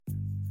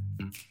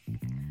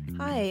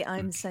Hi,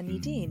 I'm Sunny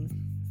Dean.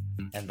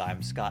 And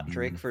I'm Scott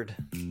Drakeford.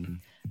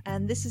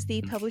 And this is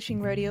the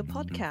Publishing Radio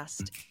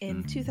podcast.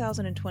 In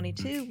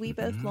 2022, we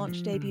both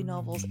launched debut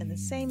novels in the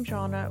same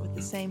genre with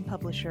the same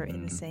publisher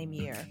in the same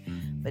year.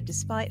 But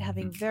despite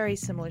having very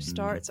similar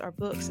starts, our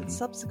books and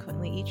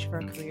subsequently each of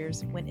our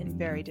careers went in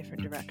very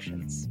different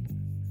directions.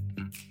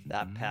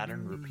 That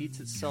pattern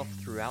repeats itself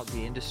throughout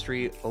the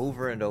industry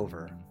over and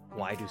over.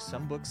 Why do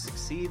some books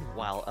succeed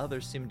while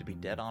others seem to be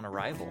dead on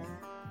arrival?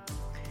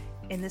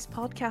 In this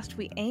podcast,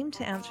 we aim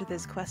to answer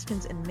these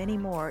questions and many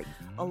more,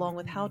 along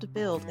with how to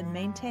build and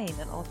maintain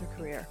an author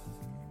career.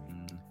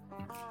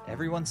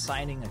 Everyone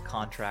signing a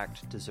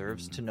contract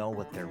deserves to know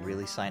what they're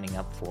really signing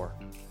up for.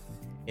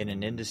 In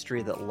an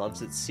industry that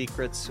loves its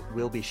secrets,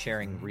 we'll be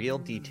sharing real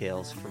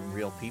details from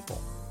real people.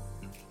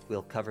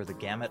 We'll cover the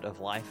gamut of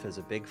life as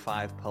a Big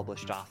Five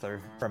published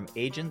author, from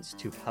agents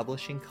to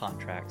publishing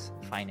contracts,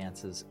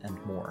 finances,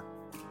 and more.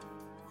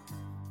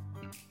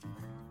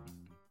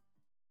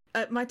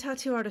 My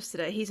tattoo artist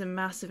today, he's a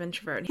massive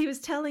introvert. He was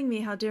telling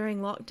me how during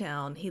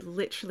lockdown, he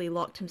literally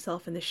locked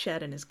himself in the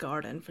shed in his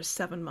garden for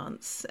 7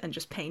 months and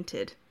just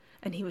painted.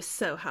 And he was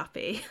so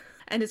happy.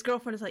 And his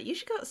girlfriend is like, you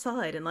should go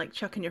outside and like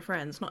chuck in your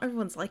friends. Not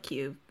everyone's like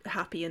you,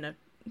 happy in a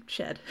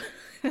shed.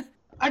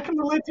 I can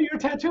relate to your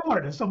tattoo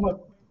artist. I'm like,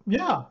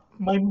 yeah,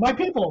 my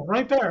people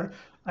right there.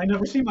 I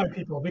never see my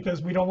people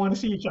because we don't want to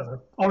see each other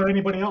or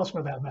anybody else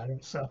for that matter.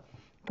 So,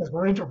 because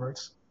we're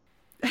introverts.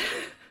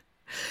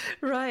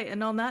 Right,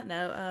 and on that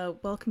note,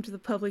 welcome to the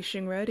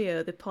Publishing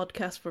Rodeo, the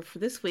podcast for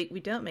this week. We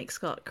don't make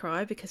Scott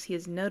cry because he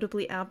is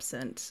notably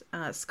absent.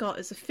 Scott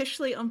is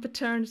officially on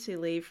paternity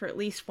leave for at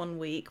least 1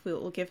 week.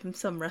 We'll give him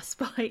some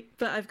respite.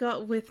 But I've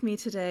got with me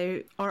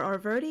today R.R.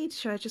 Virdi.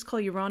 Should I just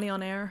call you Ronnie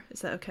on air? Is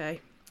that okay?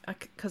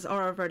 Because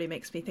R.R. Virdi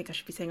makes me think I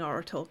should be saying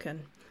R.R. Tolkien.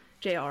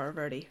 J.R.R.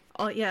 Virdi.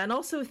 Oh, yeah, and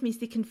also with me is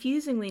the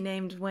confusingly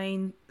named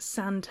Wayne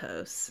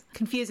Santos.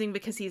 Confusing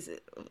because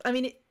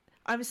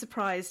I was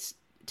surprised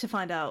to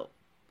find out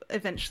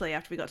eventually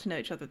after we got to know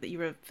each other that you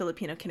were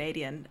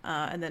Filipino-Canadian,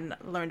 and then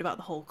learned about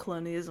the whole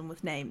colonialism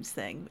with names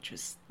thing, which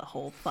was a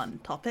whole fun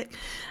topic.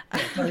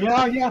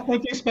 Yeah,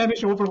 thank you,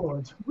 Spanish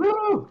overlords.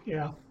 Woo!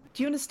 Yeah.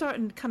 Do you want to start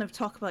and kind of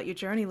talk about your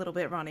journey a little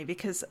bit, Ronnie?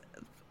 Because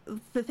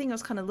the thing I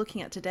was kind of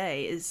looking at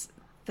today is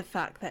the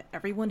fact that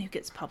everyone who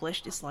gets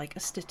published is like a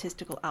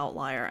statistical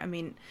outlier. I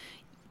mean,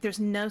 there's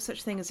no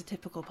such thing as a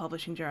typical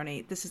publishing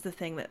journey. This is the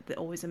thing that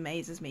always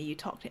amazes me. You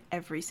talk to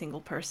every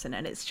single person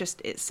and it's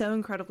so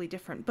incredibly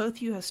different.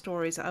 Both you have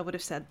stories I would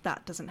have said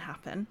that doesn't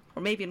happen.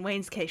 Or maybe in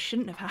Wayne's case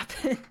shouldn't have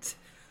happened.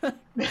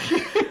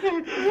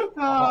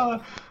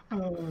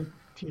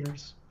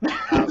 Tears.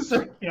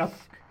 Yeah,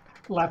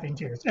 laughing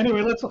tears.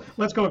 Anyway,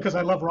 let's go because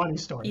I love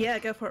Ronnie's story. Yeah,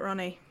 go for it,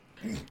 Ronnie.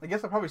 I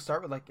guess I'll probably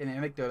start with like an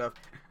anecdote of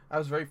I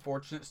was very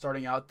fortunate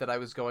starting out that I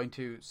was going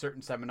to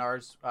certain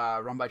seminars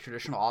run by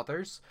traditional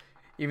authors,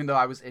 even though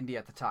I was indie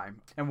at the time.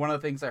 And one of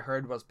the things I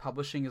heard was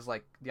publishing is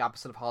like the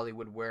opposite of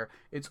Hollywood, where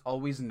it's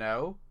always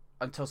no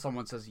until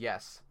someone says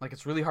yes. Like,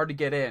 it's really hard to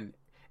get in.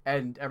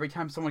 And every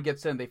time someone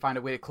gets in, they find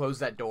a way to close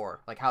that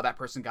door, like how that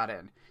person got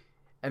in.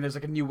 And there's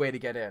like a new way to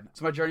get in.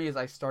 So my journey is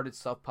I started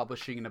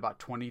self-publishing in about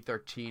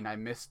 2013. I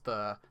missed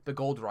the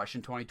gold rush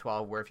in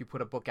 2012, where if you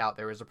put a book out,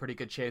 there was a pretty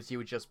good chance you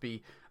would just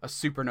be a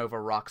supernova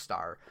rock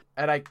star.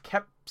 And I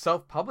kept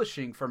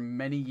self-publishing for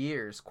many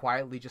years,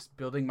 quietly just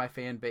building my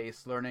fan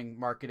base, learning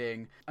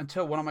marketing,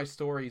 until one of my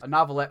stories, a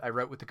novelette I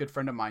wrote with a good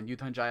friend of mine,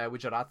 Yuthanjaya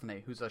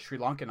Wijaratne, who's a Sri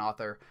Lankan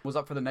author, was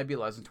up for the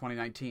Nebulas in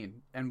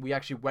 2019. And we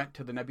actually went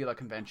to the Nebula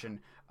convention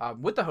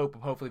with the hope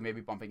of hopefully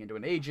maybe bumping into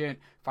an agent,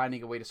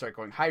 finding a way to start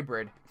going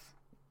hybrid.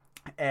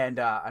 And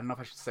I don't know if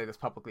I should say this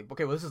publicly.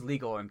 Okay, well, this is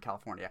legal in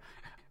California.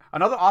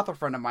 Another author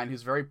friend of mine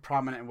who's very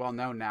prominent and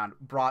well-known now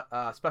brought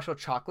special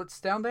chocolates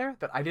down there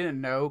that I didn't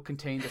know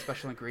contained a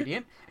special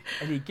ingredient,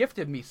 and he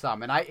gifted me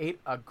some, and I ate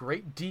a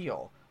great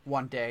deal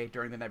one day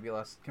during the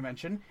Nebula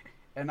convention,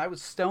 and I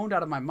was stoned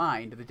out of my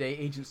mind the day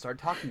agents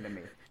started talking to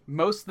me.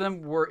 Most of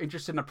them were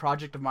interested in a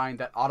project of mine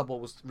that Audible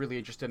was really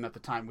interested in at the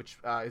time, which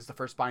is the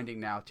first binding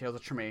now, Tales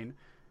of Tremaine,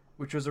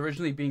 which was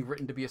originally being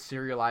written to be a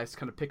serialized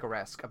kind of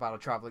picaresque about a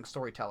traveling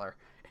storyteller.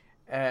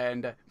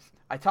 And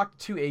I talked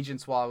to 2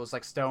 agents while I was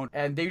like stoned,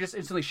 and they just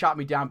instantly shot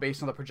me down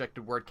based on the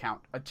projected word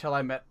count until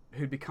I met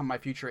who'd become my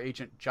future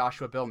agent,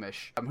 Joshua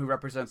Bilmish, who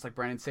represents like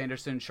Brandon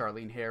Sanderson,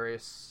 Charlene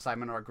Harris,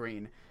 Simon R.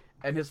 Green.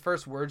 And his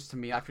first words to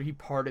me after he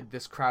parted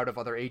this crowd of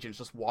other agents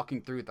just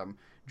walking through them,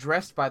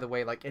 dressed, by the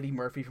way, like Eddie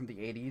Murphy from the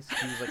 80s.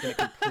 He was like in a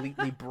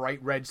completely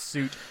bright red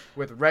suit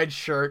with red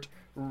shirt,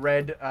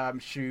 red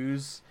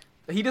shoes.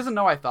 He doesn't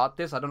know I thought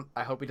this.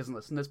 I hope he doesn't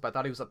listen to this, but I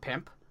thought he was a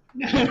pimp.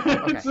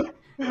 Okay.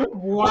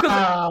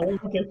 Wow.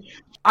 Okay.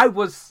 I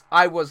was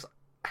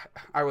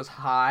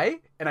high,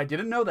 and I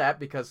didn't know that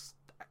because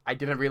I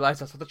didn't realize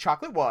that's what the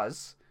chocolate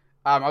was.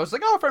 I was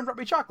like, oh, a friend brought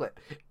me chocolate.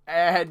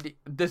 And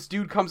this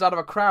dude comes out of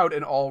a crowd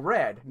in all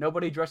red.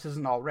 Nobody dresses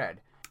in all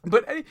red.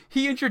 But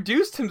he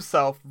introduced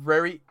himself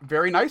very,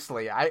 very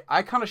nicely.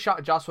 I kind of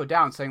shot Joshua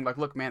down saying, like,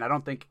 look, man, I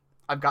don't think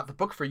I've got the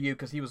book for you,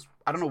 because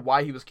I don't know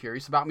why he was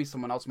curious about me.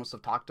 Someone else must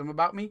have talked to him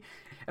about me.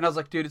 And I was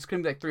like, dude, it's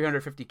going to be like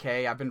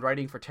 350K. I've been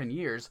writing for 10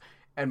 years,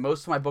 and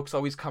most of my books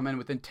always come in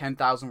within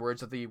 10,000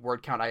 words of the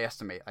word count I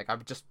estimate. Like,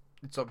 it's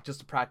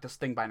just a practice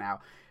thing by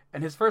now.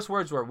 And his first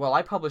words were, well,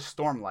 I published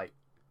Stormlight,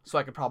 so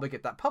I could probably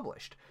get that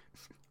published.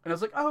 And I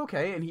was like, oh,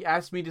 okay. And he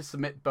asked me to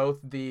submit both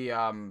the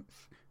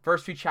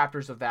first few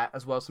chapters of that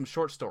as well as some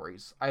short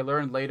stories. I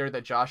learned later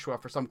that Joshua,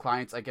 for some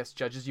clients, I guess,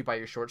 judges you by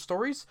your short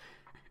stories.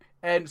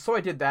 And so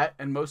I did that,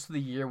 and most of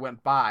the year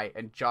went by,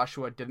 and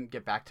Joshua didn't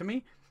get back to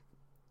me.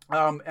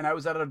 And I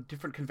was at a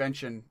different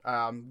convention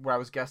where I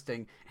was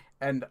guesting,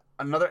 and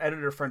another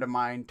editor friend of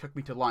mine took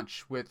me to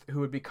lunch with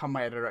who would become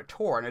my editor at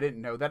Tor, and I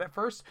didn't know that at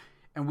first.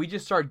 And we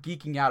just started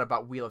geeking out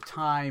about Wheel of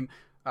Time,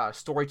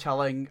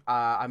 storytelling.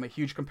 I'm a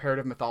huge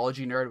comparative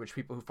mythology nerd, which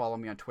people who follow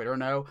me on Twitter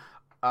know.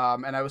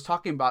 And I was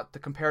talking about the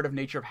comparative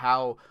nature of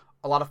how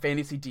a lot of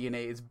fantasy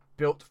DNA is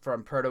built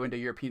from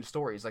Proto-Indo-European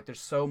stories. Like,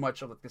 there's so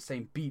much of like the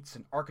same beats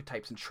and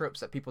archetypes and tropes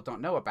that people don't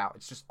know about.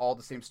 It's just all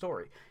the same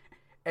story.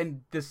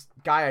 And this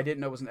guy I didn't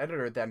know was an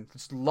editor then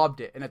just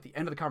loved it. And at the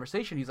end of the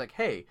conversation, he's like,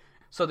 hey,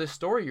 so this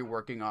story you're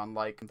working on,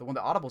 like the one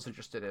that Audible's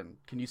interested in,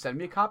 can you send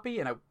me a copy?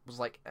 And I was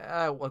like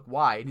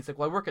why? And he's like,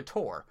 well, I work at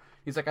Tor.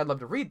 He's like, I'd love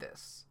to read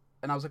this.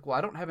 And I was like, well,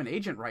 I don't have an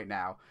agent right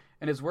now.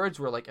 And his words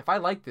were like, if I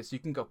like this, you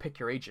can go pick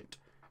your agent.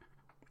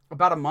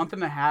 About a month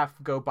and a half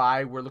go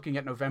by. We're looking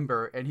at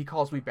November, and he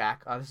calls me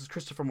back. This is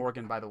Christopher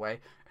Morgan, by the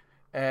way.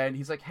 And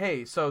he's like,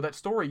 hey, so that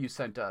story you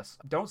sent us,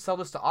 don't sell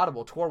this to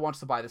Audible. Tor wants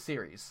to buy the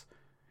series.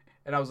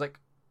 And I was like,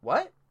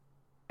 what?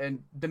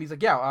 And then he's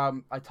like, yeah,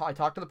 I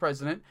talked to the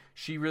president.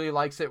 She really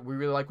likes it. We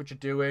really like what you're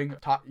doing.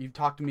 You've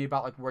talked to me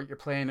about like what your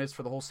plan is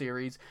for the whole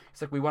series.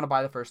 He's like, we want to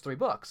buy the first 3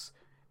 books.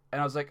 And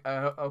I was like,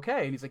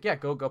 okay. And he's like, yeah,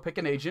 go pick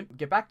an agent,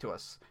 get back to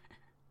us.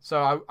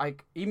 So I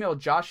emailed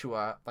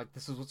Joshua, like,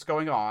 this is what's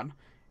going on.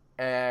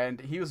 And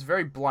he was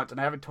very blunt,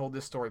 and I haven't told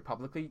this story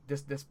publicly,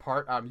 this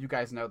part, you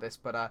guys know this,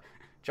 but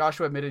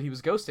Joshua admitted he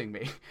was ghosting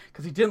me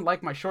because he didn't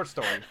like my short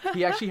story.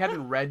 He actually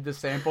hadn't read the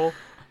sample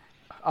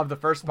of the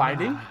first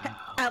binding.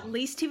 At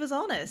least he was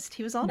honest.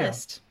 He was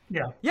honest.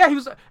 Yeah, he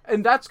was,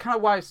 and that's kind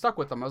of why I stuck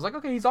with him. I was like,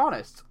 okay, he's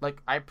honest.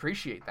 Like, I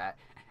appreciate that.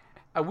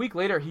 A week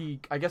later,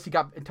 I guess he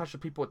got in touch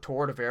with people at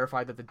Tor to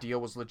verify that the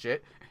deal was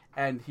legit,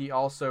 and he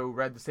also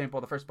read the sample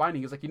of the first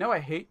binding. He was like, I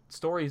hate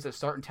stories that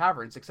start in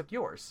taverns except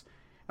yours.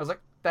 I was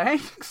like,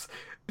 thanks.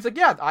 He's like,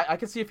 yeah, I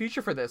can see a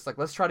future for this. Like,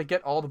 let's try to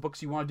get all the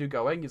books you want to do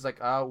going. He's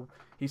like,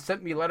 he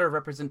sent me a letter of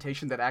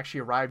representation that actually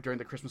arrived during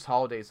the Christmas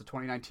holidays of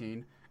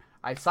 2019.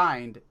 I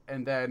signed,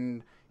 and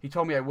then he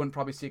told me I wouldn't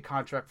probably see a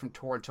contract from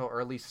Tor until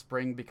early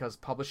spring because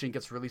publishing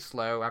gets really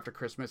slow after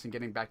Christmas and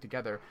getting back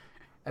together.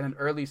 And then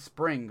early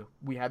spring,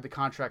 we had the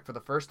contract for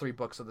the first 3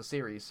 books of the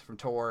series from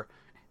Tor.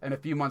 And a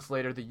few months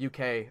later, the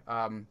UK,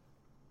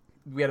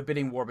 we had a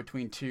bidding war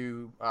between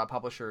 2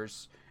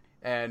 publishers.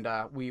 And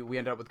we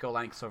ended up with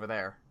Golanx over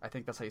there. I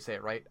think that's how you say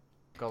it, right?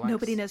 Golanx.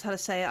 Nobody knows how to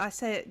say it. I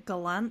say it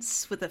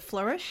Golance with a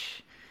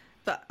flourish,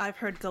 but I've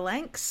heard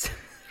Golanx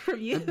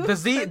from you. The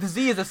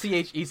Z is a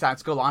CHE sound.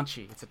 It's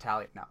Golanci. It's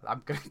Italian. No,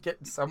 I'm going to get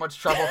in so much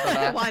trouble for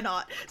that. Why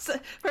not? So,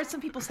 I've heard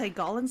some people say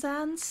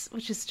Golanzans,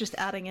 which is just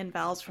adding in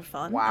vowels for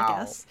fun, wow. I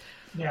guess.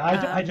 Yeah,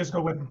 I just go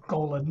with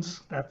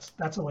Golans. That's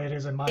the way it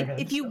is in my head.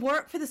 If you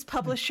work for this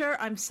publisher,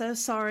 I'm so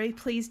sorry.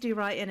 Please do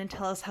write in and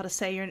tell us how to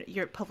say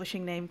your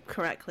publishing name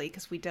correctly,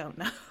 because we don't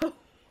know.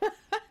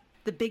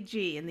 The big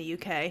G in the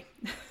UK.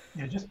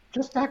 Yeah,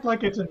 just act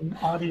like it's an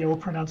audio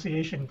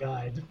pronunciation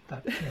guide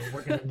that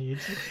we're gonna need.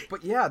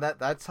 But yeah,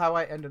 that's how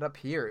I ended up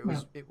here.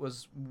 It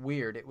was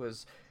weird. It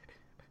was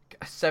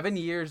 7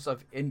 years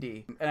of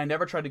indie, and I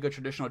never tried to go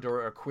traditional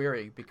or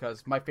query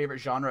because my favorite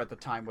genre at the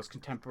time was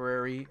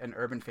contemporary and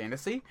urban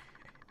fantasy.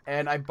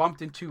 And I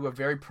bumped into a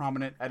very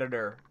prominent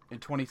editor in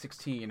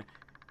 2016,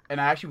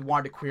 and I actually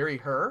wanted to query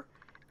her,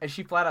 and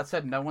she flat out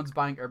said, no one's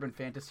buying urban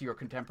fantasy or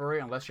contemporary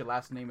unless your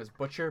last name is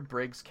Butcher,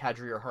 Briggs,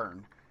 Kadri, or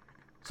Hearn.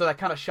 So that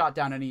kind of shot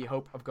down any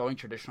hope of going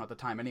traditional at the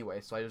time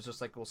anyway. So I was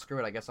just like, well, screw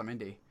it, I guess I'm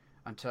indie.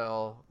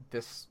 Until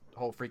this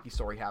whole freaky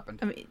story happened.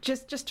 I mean,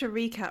 just to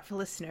recap for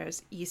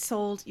listeners, you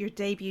sold your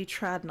debut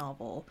trad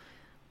novel,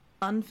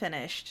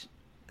 unfinished,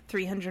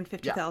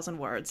 350,000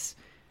 words.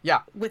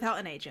 Yeah. Without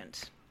an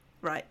agent.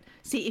 Right.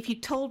 See, if you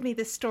told me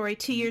this story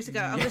 2 years ago,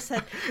 I would have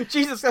said...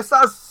 Jesus, that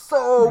sounds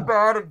so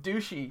bad and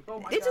douchey.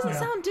 Oh it doesn't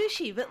sound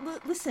douchey, but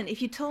listen,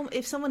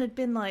 if someone had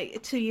been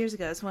like, 2 years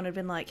ago, someone had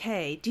been like,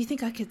 hey, do you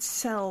think I could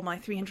sell my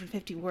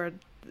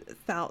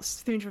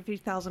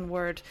 350,000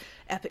 word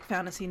epic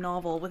fantasy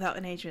novel without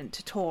an agent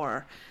to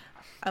Tor?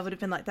 I would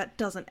have been like, that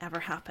doesn't ever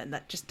happen.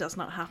 That just does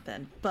not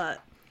happen.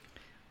 But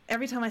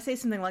every time I say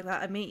something like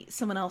that, I meet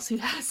someone else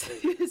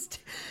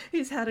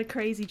who's had a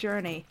crazy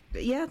journey.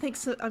 But yeah, I think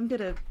so.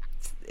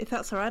 If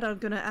that's all right, I'm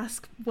going to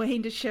ask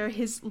Wayne to share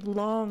his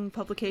long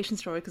publication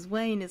story, because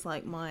Wayne is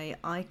like my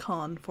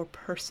icon for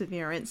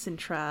perseverance in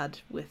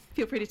trad.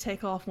 Feel free to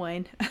take off,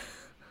 Wayne.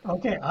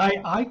 Okay,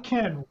 I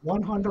can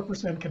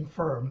 100%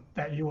 confirm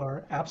that you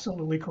are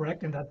absolutely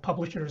correct in that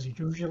publishers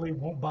usually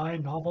won't buy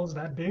novels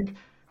that big.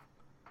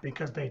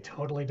 because they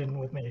totally didn't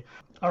with me.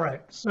 All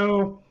right,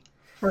 so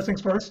first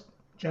things first,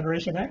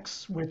 Generation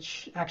X,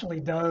 which actually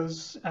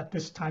does, at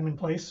this time and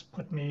place,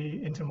 put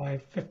me into my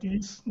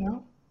 50s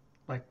now,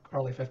 like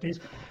early 50s.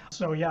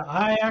 So yeah,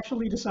 I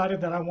actually decided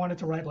that I wanted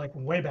to write like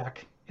way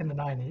back in the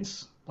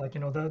 90s, like,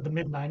 the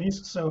mid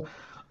 90s. So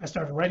I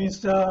started writing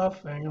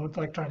stuff and,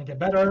 like trying to get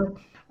better.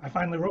 I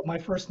finally wrote my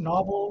first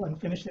novel and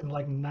finished it in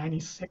like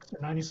 96 or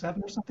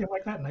 97 or something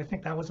like that. And I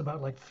think that was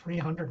about like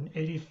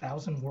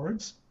 380,000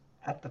 words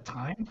at the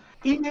time.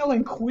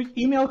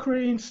 Email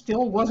querying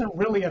still wasn't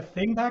really a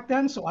thing back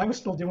then, so I was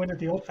still doing it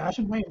the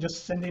old-fashioned way and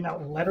just sending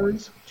out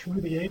letters to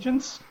the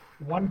agents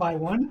one by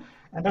one.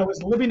 And I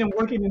was living and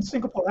working in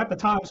Singapore at the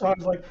time, so I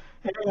was like,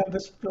 hey, I'm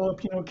this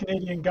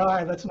Filipino-Canadian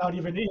guy that's not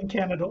even in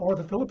Canada or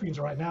the Philippines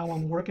right now.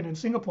 I'm working in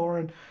Singapore,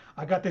 and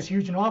I got this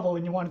huge novel,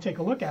 and you want to take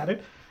a look at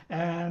it.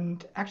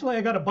 And actually,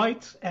 I got a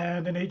bite,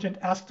 and an agent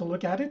asked to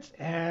look at it,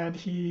 and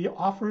he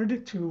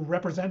offered to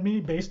represent me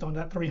based on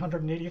that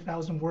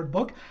 380,000 word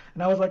book.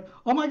 And I was like,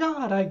 oh my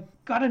God, I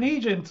got an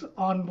agent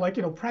on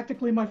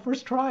practically my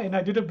first try, and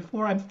I did it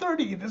before I'm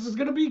 30. This is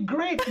going to be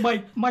great.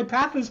 My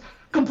path is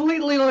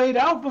completely laid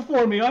out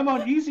before me. I'm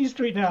on easy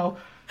street now.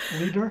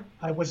 Reader,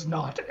 I was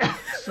not.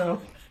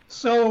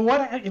 So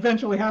what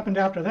eventually happened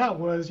after that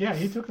was, yeah,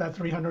 he took that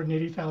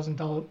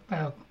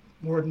 $380,000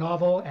 word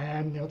novel,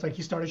 and it's like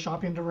he started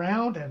shopping it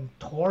around, and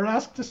Tor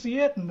asked to see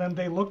it, and then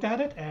they looked at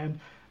it and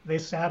they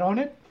sat on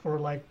it for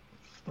like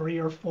 3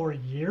 or 4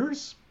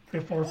 years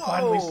before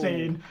finally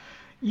saying,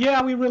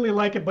 yeah, we really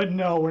like it, but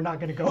no, we're not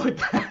going to go with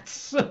that.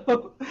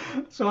 So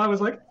I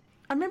was like,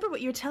 I remember what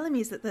you were telling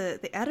me is that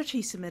the editor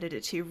he submitted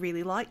it to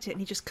really liked it,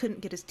 and he just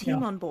couldn't get his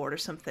team on board or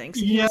something.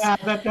 So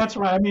that's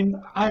right. I mean,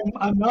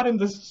 I'm not in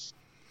this.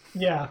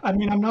 Yeah, I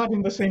mean, I'm not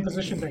in the same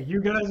position that you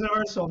guys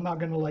are, so I'm not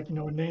going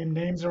to name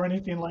names or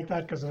anything like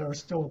that, because there are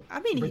still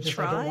bridges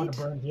I don't want to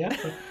burn yet.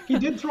 But he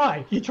did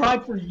try. He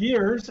tried for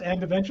years,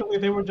 and eventually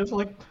they were just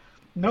like,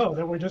 no,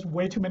 there were just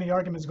way too many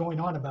arguments going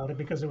on about it,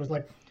 because it was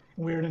like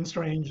weird and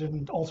strange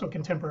and also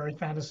contemporary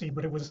fantasy,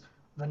 but it was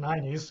the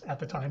 90s at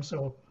the time,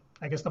 so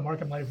I guess the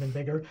market might have been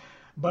bigger.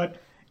 But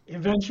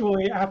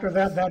eventually, after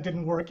that, that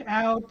didn't work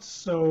out,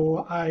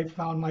 so I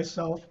found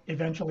myself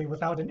eventually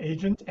without an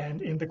agent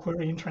and in the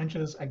querying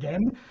trenches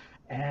again,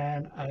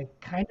 and I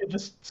kind of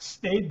just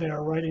stayed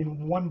there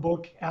writing one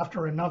book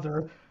after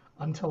another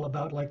until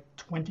about like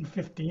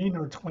 2015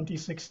 or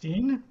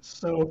 2016.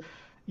 So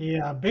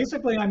yeah,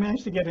 basically I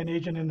managed to get an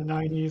agent in the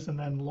 90s and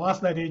then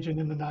lost that agent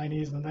in the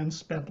 90s and then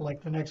spent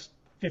like the next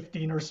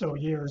 15 or so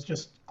years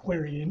just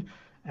querying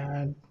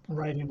and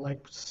writing like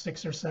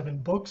 6 or 7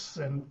 books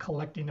and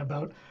collecting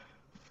about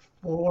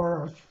 4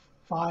 or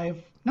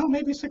 5, no,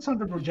 maybe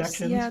 600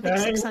 rejections. Yeah, I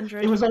think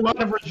 600. It was a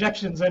lot of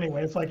rejections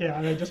anyway. It's like, yeah,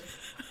 and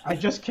I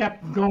just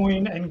kept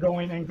going and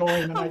going and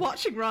going. And I'm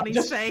watching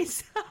Ronnie's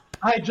face.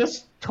 I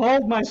just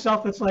told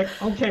myself, it's like,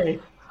 okay,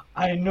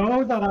 I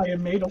know that I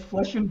am made of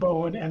flesh and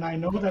bone, and I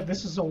know that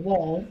this is a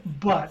wall,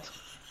 but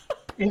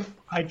if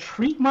I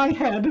treat my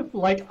head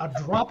like a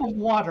drop of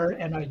water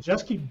and I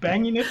just keep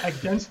banging it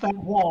against that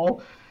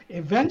wall,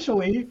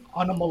 eventually,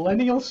 on a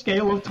millennial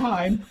scale of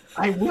time,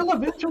 I will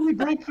eventually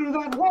break through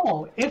that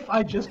wall if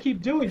I just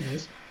keep doing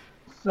this.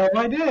 So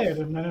I did,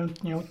 and then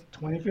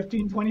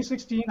 2015,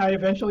 2016, I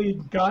eventually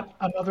got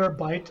another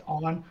bite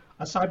on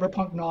a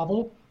cyberpunk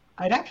novel.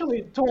 I'd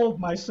actually told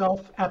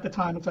myself at the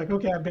time, it's like,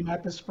 okay, I've been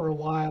at this for a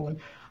while, and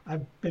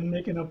I've been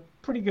making a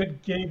pretty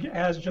good gig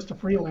as just a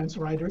freelance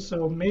writer,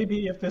 so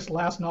maybe if this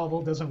last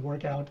novel doesn't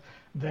work out,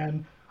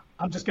 then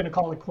I'm just going to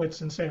call it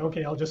quits and say,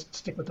 okay, I'll just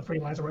stick with the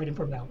freelance writing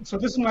from now. So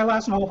this is my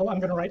last novel. I'm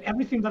going to write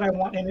everything that I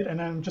want in it,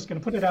 and I'm just going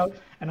to put it out,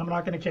 and I'm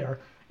not going to care.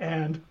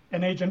 And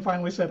an agent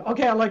finally said,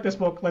 okay, I like this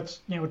book.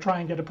 Let's try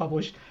and get it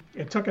published.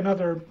 It took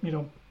another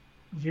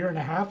year and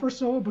a half or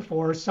so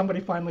before somebody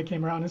finally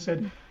came around and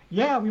said,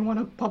 yeah, we want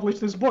to publish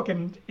this book.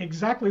 And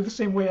exactly the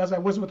same way as I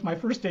was with my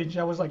first agent,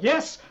 I was like,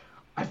 yes,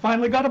 I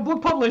finally got a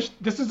book published.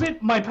 This is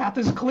it. My path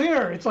is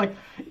clear. It's like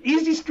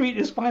Easy Street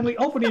is finally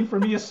opening for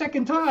me a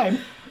second time.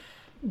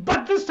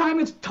 But this time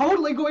it's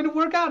totally going to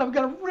work out. I've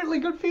got a really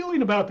good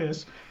feeling about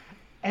this.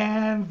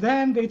 And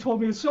then they told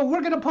me, so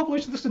we're going to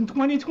publish this in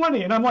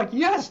 2020. And I'm like,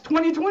 yes,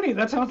 2020.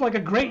 That sounds like a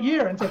great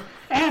year. And,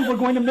 and we're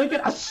going to make it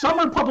a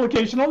summer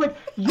publication. I'm like,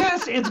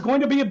 yes, it's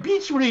going to be a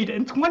beach read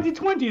in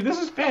 2020. This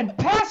is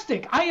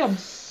fantastic. I am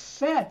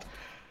set.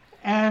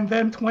 And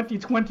then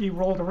 2020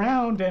 rolled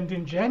around, and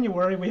in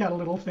January we had a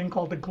little thing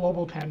called the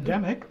global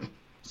pandemic.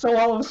 So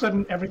all of a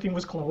sudden everything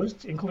was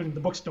closed, including the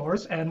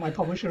bookstores, and my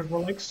publishers were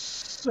like,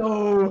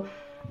 so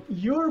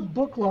your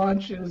book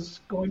launch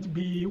is going to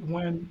be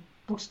when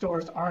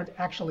bookstores aren't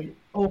actually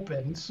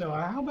open, so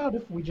how about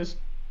if we just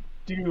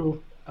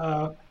do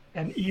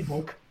an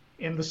ebook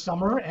in the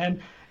summer, and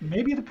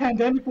maybe the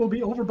pandemic will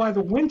be over by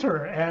the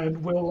winter,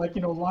 and we'll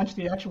launch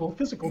the actual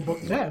physical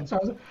book then. So I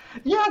was like,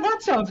 yeah,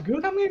 that sounds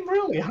good. I mean,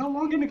 really, how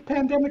long can a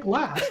pandemic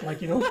last?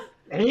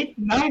 8,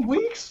 9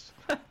 weeks?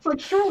 It's like,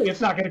 surely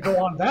it's not going to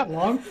go on that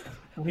long.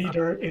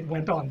 Reader, it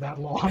went on that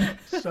long.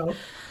 So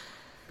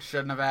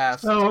Shouldn't have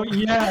asked. So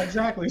yeah,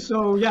 exactly.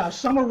 So yeah,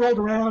 summer rolled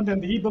around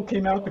and the ebook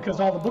came out because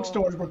all the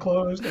bookstores were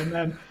closed, and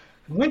then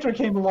winter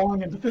came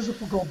along and the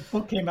physical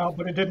book came out,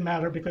 but it didn't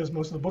matter because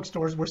most of the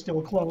bookstores were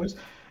still closed.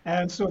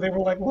 And so they were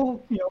like,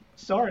 well,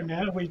 sorry,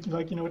 man, we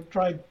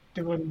tried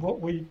doing what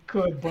we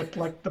could, but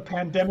like the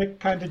pandemic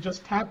kind of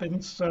just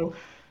happened. So,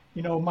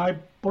 my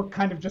book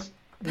kind of just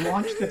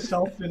launched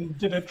itself and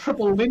did a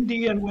triple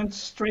Lindy and went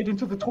straight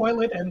into the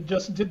toilet and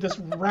just did this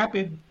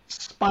rapid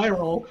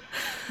spiral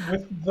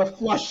with the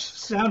flush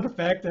sound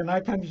effect. And I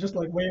kind of just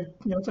like waved,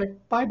 it's like,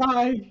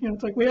 bye-bye.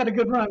 It's like, we had a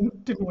good run,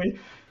 didn't we?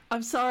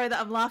 I'm sorry that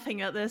I'm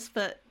laughing at this,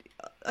 but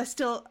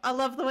I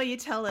love the way you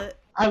tell it.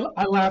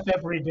 I laugh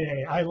every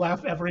day. I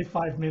laugh every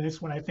 5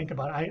 minutes when I think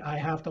about it. I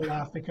have to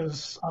laugh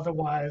because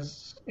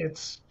otherwise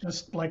it's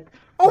just like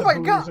oh my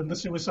God, and the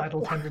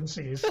suicidal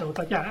tendencies. So it's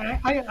like, yeah,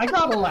 I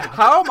gotta laugh.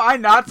 How am I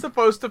not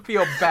supposed to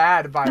feel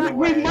bad, by the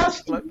way?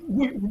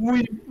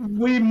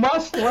 We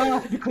must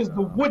laugh because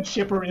the wood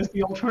chipper is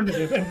the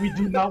alternative, and we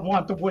do not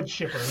want the wood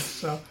chipper.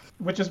 So,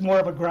 which is more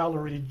of a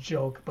growlery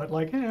joke, but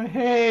like,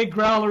 hey,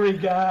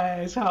 growlery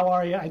guys, how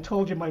are you? I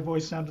told you my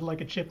voice sounded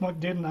like a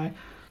chipmunk, didn't I?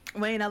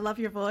 Wayne, I love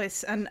your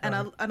voice, and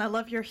I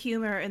love your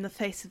humor in the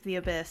face of the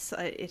abyss.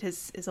 It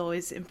has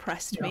always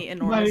impressed me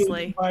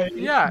enormously.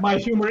 My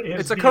humor is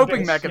it's a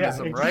coping abyss.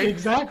 mechanism, right?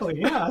 Exactly.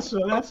 Yeah.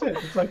 So that's it.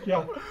 It's like,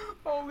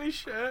 holy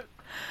shit.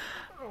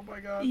 Oh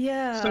my God.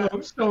 Yeah.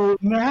 So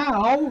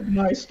now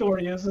my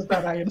story is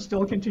that I am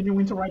still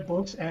continuing to write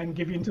books and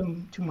giving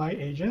them to my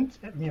agent.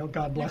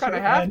 God bless her. You kind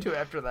of have to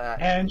after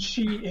that. And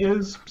she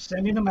is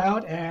sending them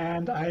out,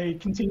 and I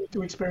continue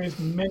to experience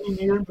many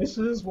near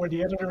misses where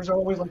the editors are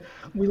always like,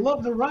 "We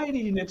love the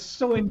writing. It's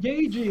so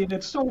engaging.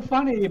 It's so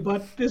funny,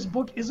 but this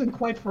book isn't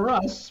quite for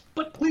us.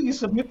 But please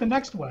submit the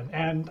next one."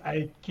 And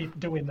I keep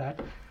doing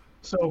that.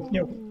 So,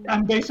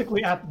 I'm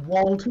basically at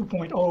wall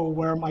 2.0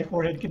 where my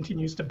forehead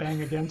continues to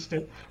bang against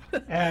it.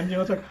 And,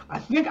 it's like, I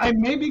think I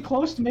may be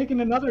close to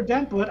making another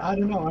dent, but I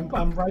don't know.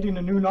 I'm writing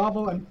a new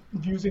novel. I'm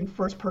using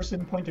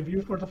first-person point of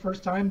view for the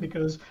first time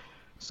because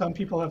some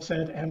people have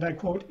said, and I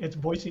quote, "It's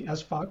voicey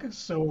as fuck."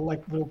 So,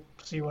 like, we'll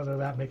see whether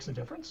that makes a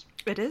difference.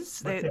 It is.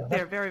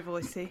 They're very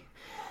voicey.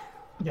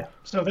 Yeah,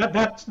 so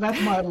that's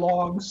my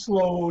long,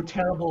 slow,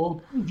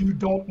 terrible, you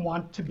don't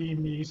want to be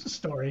me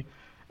story.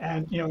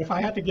 And, if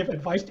I had to give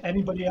advice to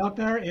anybody out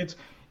there, it's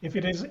if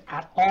it is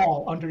at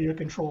all under your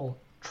control,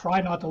 try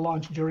not to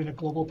launch during a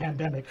global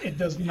pandemic. It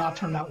does not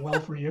turn out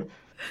well for you.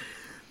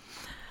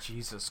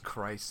 Jesus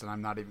Christ, and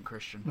I'm not even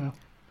Christian. No.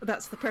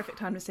 That's the perfect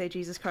time to say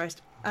Jesus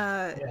Christ.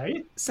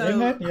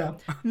 So,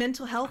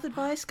 mental health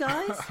advice,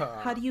 guys?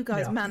 How do you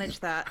guys manage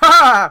that?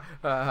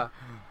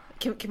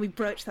 Can we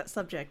broach that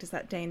subject? Is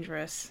that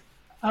dangerous?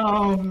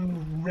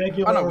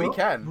 Regular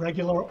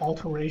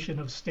alteration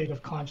of state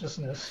of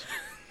consciousness.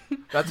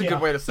 That's a good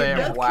way to say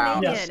it. Wow.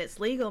 Canadian. Yes. It's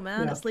legal,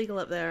 man. Yeah. It's legal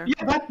up there.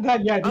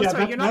 Sorry,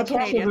 you're not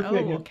Canadian.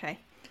 Okay.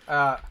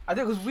 I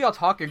think because we all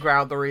talk in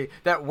growlery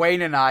that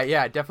Wayne and I,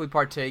 definitely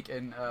partake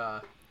in.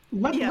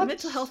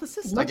 Mental health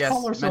assistance. I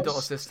guess mental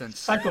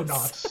assistance.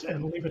 Psychonauts,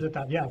 and leave it at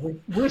that. Yeah, we're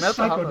mental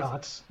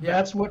psychonauts.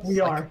 That's what we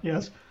are.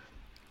 Yes,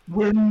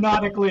 we're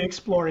nautically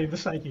exploring the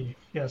psyche.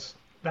 Yes.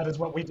 That is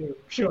what we do.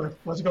 Sure,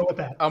 let's go with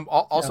that.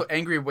 Also,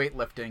 angry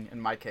weightlifting in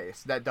my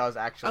case. That does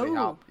actually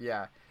help.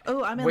 Yeah.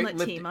 Oh, I'm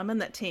in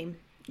that team.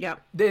 Yeah.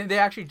 They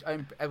actually,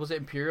 I was at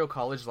Imperial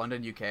College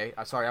London, UK.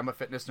 Sorry, I'm a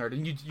fitness nerd,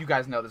 and you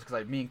guys know this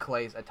because me and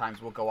Clay at times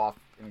will go off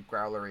in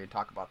growlery and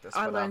talk about this.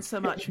 I learn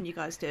so much when you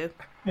guys do.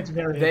 It's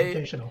very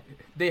educational.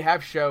 They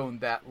have shown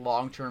that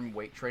long-term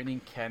weight training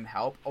can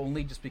help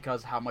only just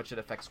because how much it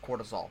affects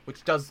cortisol,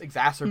 which does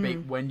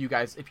exacerbate when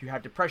if you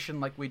have depression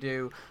like we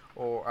do,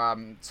 or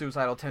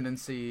suicidal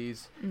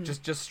tendencies,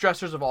 just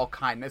stressors of all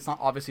kind. It's not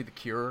obviously the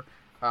cure.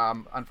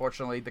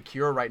 Unfortunately, the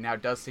cure right now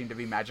does seem to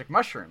be magic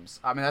mushrooms.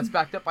 I mean, that's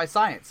backed up by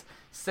science.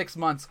 6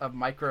 months of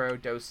micro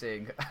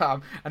dosing.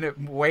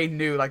 And Wayne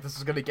knew this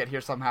was going to get here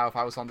somehow if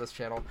I was on this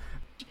channel.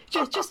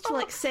 Just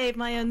to save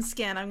my own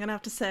skin, I'm going to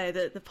have to say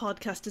that the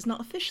podcast does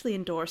not officially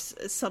endorse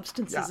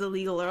substances,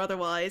 illegal or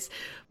otherwise.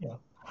 Yeah.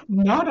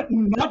 Not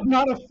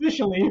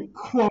officially,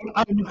 quote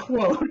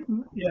unquote.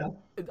 Yeah.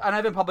 And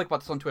I've been public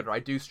about this on Twitter. I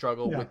do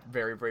struggle with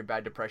very, very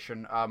bad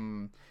depression.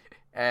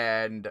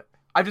 And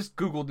I just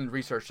Googled and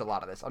researched a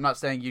lot of this. I'm not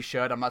saying you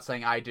should. I'm not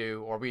saying I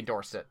do or we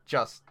endorse it.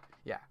 Just,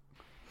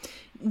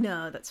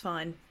 No, that's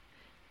fine.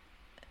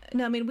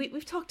 No, I mean,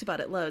 we've talked about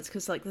it loads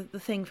because, the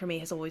thing for me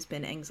has always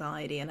been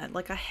anxiety. And,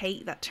 I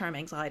hate that term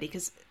anxiety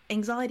because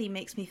anxiety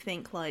makes me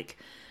think,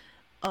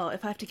 oh,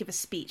 if I have to give a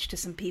speech to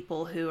some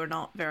people who are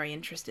not very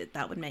interested,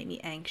 that would make me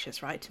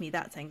anxious, right? To me,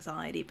 that's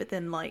anxiety. But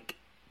then,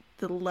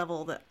 the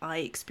level that I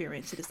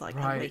experience it is I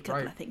wake up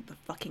and I think the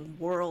fucking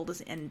world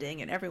is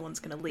ending and everyone's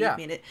going to leave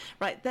me.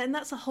 And then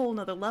that's a whole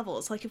nother level.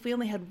 It's like if we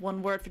only had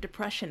one word for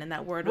depression and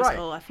that word was,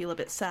 oh, I feel a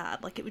bit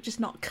sad. It would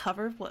just not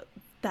cover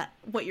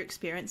what you're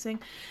experiencing.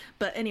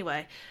 But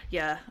anyway,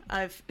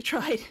 I've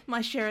tried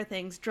my share of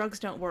things. Drugs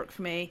don't work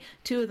for me.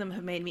 2 of them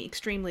have made me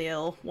extremely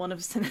ill. One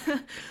of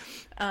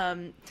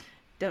them,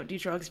 don't do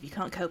drugs if you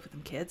can't cope with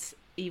them, kids,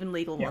 even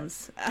legal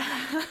ones.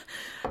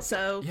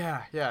 So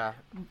yeah.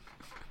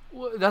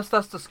 Well, that's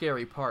the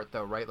scary part,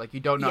 though, right? Like, you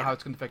don't know how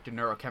it's going to affect your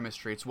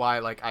neurochemistry. It's why,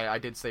 like, I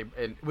did say,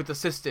 with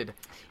assisted,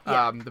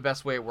 the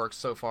best way it works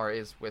so far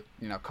is with,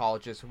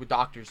 colleges, with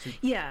doctors who...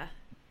 Yeah,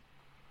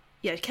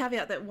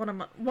 caveat that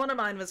one of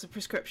mine was a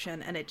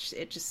prescription, and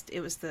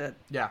it was the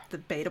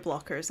beta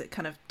blockers that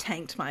kind of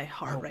tanked my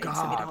heart rate and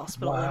sent me to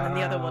hospital. Wow. And then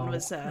the other one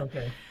was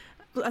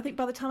I think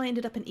by the time I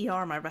ended up in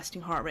ER, my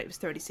resting heart rate was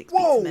 36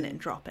 beats a minute and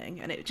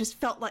dropping, and it just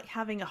felt like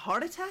having a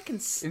heart attack in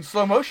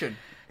slow motion.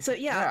 So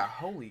yeah,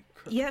 holy.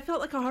 Yeah, it felt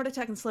like a heart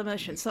attack in slow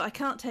motion. So I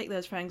can't take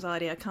those for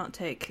anxiety. I can't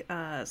take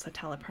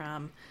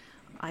citalopram.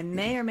 I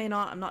may or may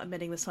not, I'm not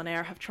admitting this on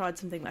air, have tried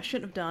something that I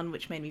shouldn't have done,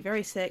 which made me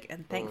very sick,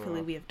 and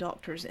thankfully we have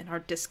doctors in our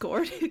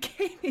Discord who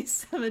gave me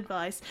some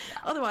advice.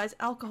 Otherwise,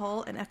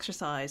 alcohol and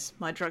exercise,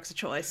 my drugs of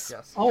choice.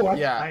 Yes. Oh,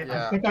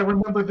 I think I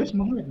remember this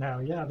moment now.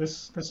 Yeah,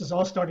 this is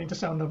all starting to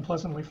sound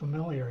unpleasantly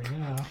familiar.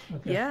 Yeah.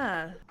 Okay.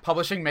 Yeah.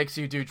 Publishing makes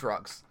you do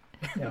drugs.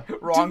 Yeah.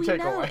 Wrong takeaway. Do we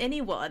know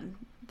anyone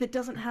that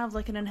doesn't have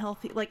like an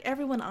unhealthy, like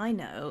everyone I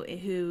know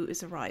who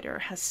is a writer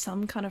has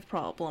some kind of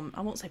problem,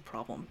 I won't say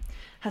problem,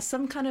 has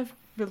some kind of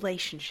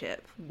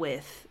relationship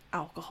with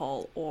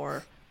alcohol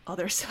or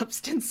other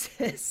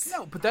substances?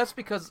 No, but that's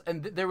because,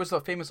 and there was a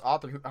famous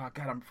author who, oh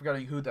God, I'm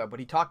forgetting who though, but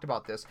he talked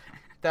about this,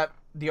 that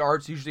the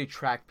arts usually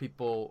attract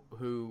people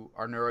who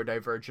are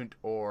neurodivergent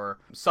or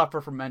suffer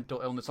from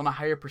mental illness on a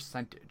higher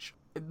percentage.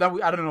 Now,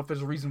 I don't know if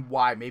there's a reason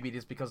why. Maybe it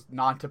is because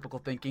non-typical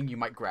thinking, you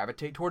might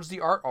gravitate towards the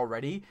art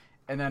already.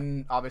 And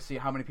then, obviously,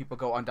 how many people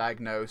go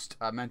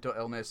undiagnosed? Mental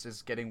illness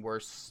is getting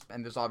worse,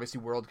 and there's obviously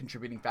world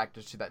contributing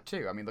factors to that,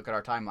 too. I mean, look at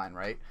our timeline,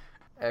 right?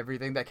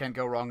 Everything that can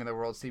go wrong in the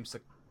world seems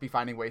to be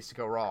finding ways to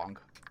go wrong.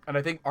 And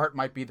I think art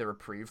might be the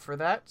reprieve for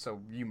that,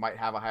 so you might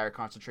have a higher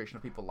concentration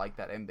of people like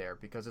that in there,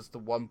 because it's the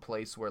one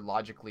place where,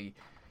 logically,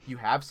 you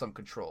have some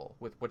control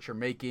with what you're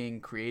making,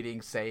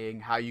 creating,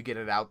 saying, how you get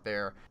it out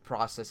there,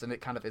 process, and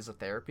it kind of is a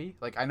therapy.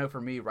 Like, I know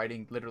for me,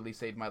 writing literally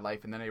saved my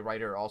life, and then a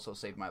writer also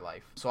saved my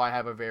life. So I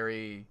have a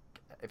very...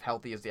 if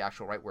healthy is the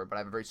actual right word, but I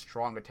have a very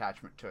strong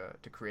attachment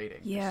to creating.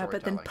 Yeah,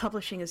 but then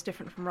publishing is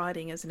different from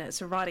writing, isn't it?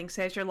 So writing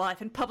saves your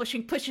life, and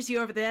publishing pushes you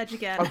over the edge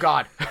again. Oh,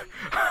 God.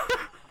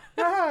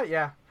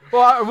 Yeah.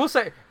 Well, I will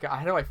say, God,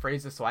 how do I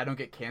phrase this so I don't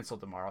get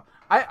canceled tomorrow?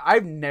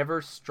 I've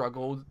never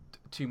struggled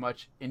too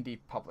much indie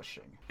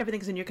publishing.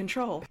 Everything's in your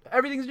control.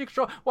 Everything's in your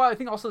control. Well, I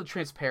think also the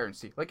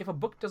transparency. Like, if a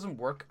book doesn't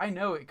work, I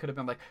know it could have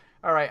been like,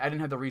 all right, I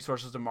didn't have the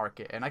resources to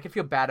market, and I can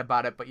feel bad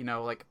about it, but,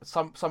 like,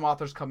 some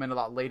authors come in a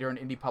lot later in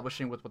indie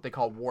publishing with what they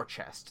call war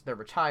chest. They're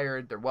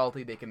retired, they're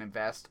wealthy, they can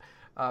invest.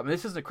 And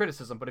this isn't a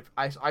criticism, but if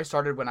I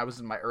started when I was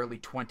in my early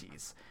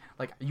 20s.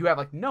 Like, you have,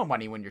 like, no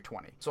money when you're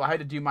 20. So I had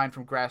to do mine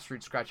from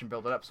grassroots scratch and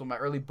build it up. So my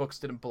early books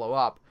didn't blow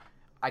up.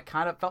 I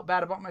kind of felt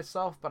bad about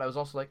myself, but I was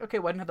also like, okay,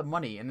 well, I didn't have the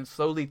money. And then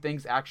slowly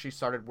things actually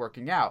started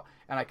working out.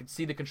 And I could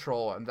see the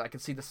control, and I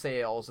could see the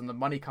sales and the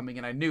money coming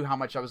in. I knew how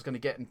much I was going to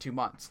get in 2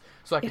 months.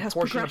 So I could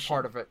portion a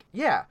part of it.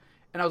 Yeah.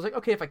 And I was like,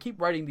 okay, if I keep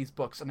writing ththese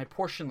books and I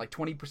portion like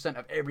 20%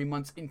 of every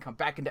month's income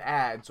back into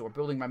ads or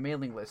building my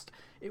mailing list,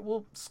 it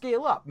will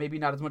scale up. Maybe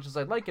not as much as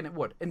I'd like, and it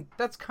would. And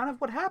that's kind of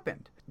what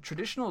happened.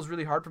 Traditional is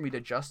really hard for me to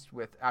adjust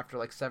with after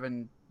like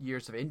 7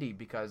 years of indie,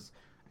 because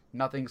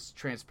nothing's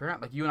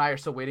transparent. Like, you and I are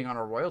still waiting on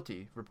our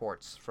royalty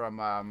reports from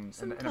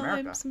in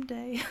America.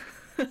 Someday.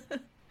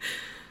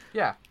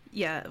 Yeah.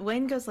 Yeah,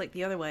 Wayne goes like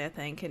the other way, I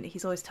think, and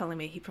he's always telling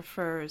me he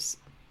prefers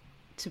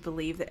to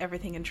believe that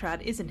everything in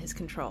trad is in his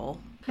control.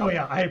 Oh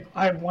yeah,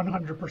 I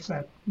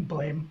 100%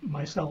 blame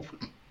myself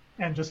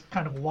and just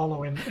kind of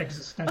wallow in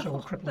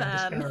existential crippling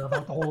despair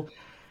about the whole...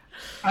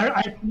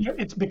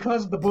 it's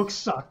because the book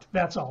sucked,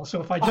 that's all.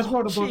 So if I just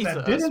wrote a book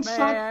that didn't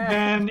suck,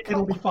 then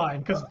it'll be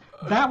fine. Because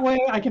that way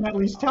I can at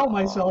least tell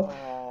myself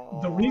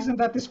the reason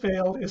that this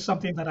failed is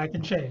something that I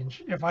can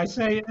change. If I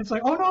say, it's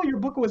like, oh no, your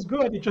book was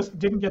good, it just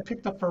didn't get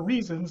picked up for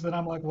reasons, then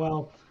I'm like,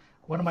 well,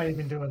 what am I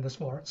even doing this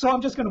for? So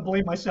I'm just going to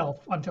blame myself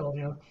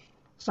until,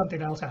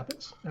 something else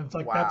happens. And it's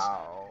like,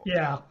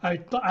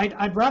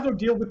 I'd rather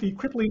deal with the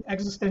crippling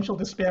existential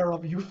despair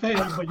of you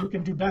failed, but you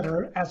can do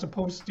better, as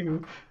opposed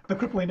to the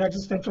crippling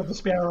existential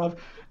despair of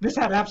this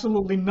had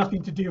absolutely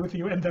nothing to do with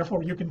you, and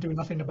therefore you can do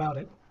nothing about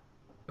it.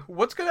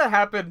 What's going to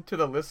happen to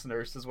the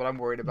listeners is what I'm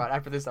worried about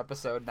after this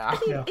episode now. I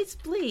mean, it's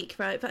bleak,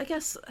 right? But I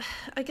guess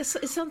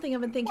it's something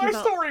I've been thinking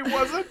about. My story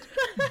wasn't.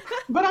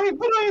 but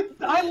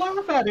I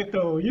laugh at it,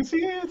 though. You see,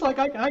 it's like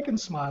I can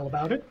smile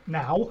about it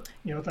now.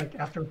 It's like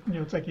after,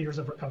 it's like years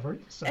of recovery.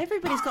 So.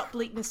 Everybody's got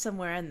bleakness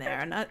somewhere in there,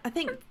 and I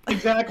think...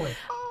 Exactly.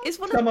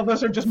 Some of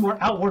us are just more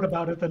outward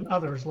about it than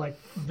others, like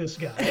this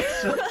guy.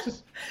 So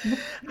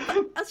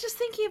I was just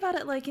thinking about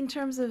it, like, in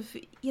terms of,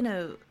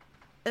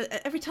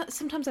 every time,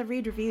 sometimes I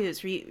read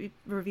reviews,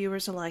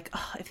 reviewers are like,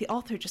 oh, if the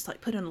author just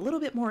like put in a little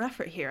bit more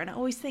effort here. And I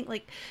always think,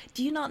 like,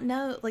 do you not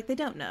know? Like, they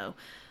don't know.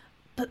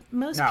 But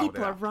most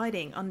people are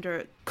writing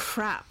under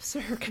crap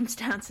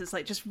circumstances,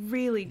 like just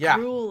really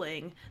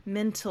grueling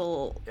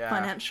mental,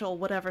 financial,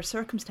 whatever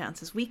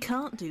circumstances. We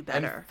can't do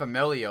better. And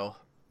familial.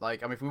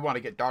 Like, I mean, if we want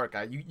to get dark,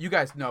 you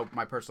guys know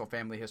my personal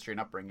family history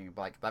and upbringing,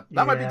 but like that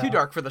might be too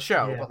dark for the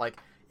show. But like,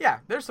 yeah,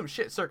 there's some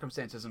shit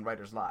circumstances in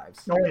writers'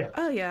 lives.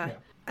 Oh yeah.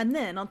 And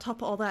then on top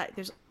of all that,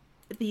 there's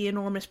the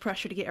enormous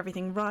pressure to get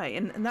everything right,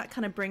 and that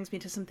kind of brings me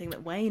to something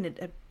that Wayne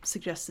had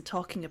suggested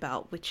talking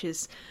about, which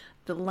is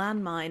the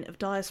landmine of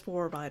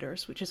diaspora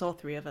writers, which is all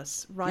three of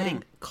us,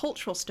 writing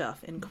cultural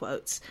stuff in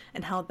quotes,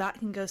 and how that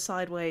can go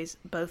sideways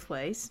both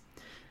ways,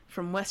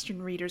 from Western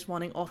readers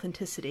wanting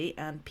authenticity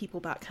and people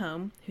back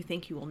home who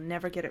think you will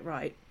never get it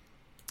right,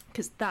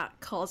 because that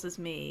causes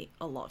me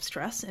a lot of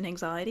stress and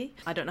anxiety.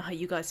 I don't know how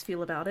you guys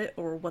feel about it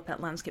or what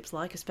that landscape's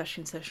like,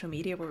 especially in social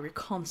media where we're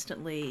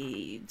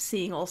constantly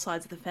seeing all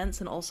sides of the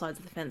fence and all sides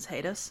of the fence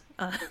hate us.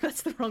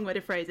 That's the wrong way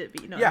to phrase it,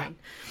 but you know what I mean.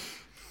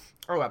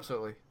 Oh,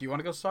 absolutely. Do you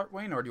want to go start,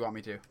 Wayne, or do you want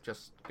me to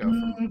just go?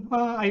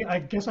 Well, I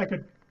guess I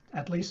could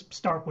at least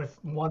start with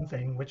one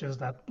thing, which is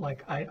that,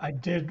 like, I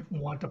did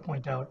want to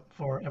point out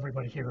for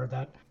everybody here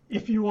that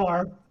if you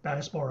are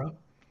diaspora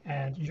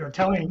and you're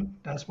telling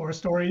diaspora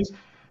stories,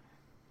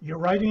 your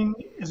writing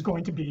is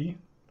going to be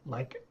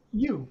like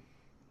you.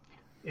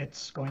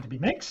 It's going to be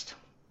mixed,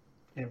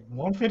 it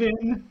won't fit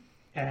in,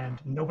 and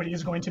nobody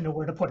is going to know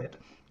where to put it.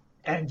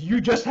 And you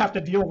just have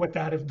to deal with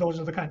that if those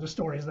are the kinds of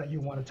stories that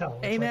you want to tell.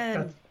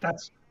 Amen. Like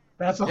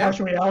that's the harsh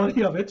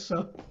reality of it.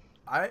 So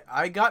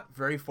I got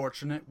very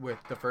fortunate with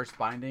the first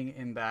binding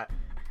in that,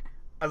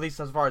 at least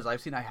as far as I've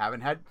seen, I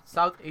haven't had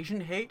South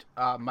Asian hate.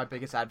 My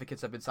biggest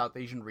advocates have been South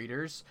Asian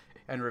readers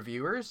and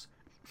reviewers.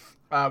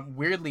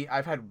 Weirdly,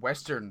 I've had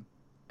Western,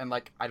 and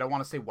like, I don't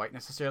want to say white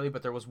necessarily,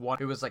 but there was one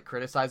who was like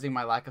criticizing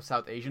my lack of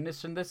South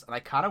Asianness in this, and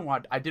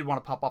I did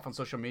want to pop off on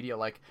social media,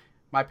 like,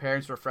 my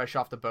parents were fresh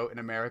off the boat in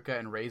America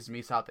and raised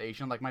me South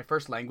Asian. Like, my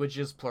first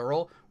languages,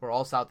 plural, were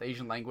all South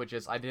Asian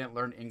languages. I didn't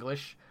learn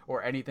English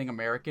or anything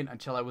American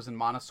until I was in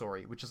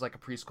Montessori, which is like a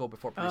preschool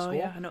before preschool. Oh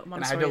yeah, I know what and I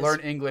Montessori had to learn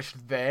English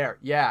there.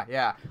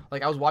 Yeah.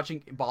 Like, I was watching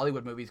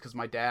Bollywood movies because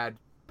my dad,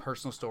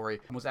 personal story,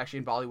 was actually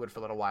in Bollywood for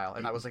a little while,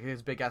 and that was like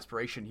his big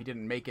aspiration. He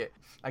didn't make it.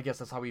 I guess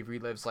that's how he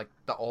relives like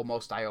the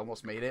I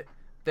almost made it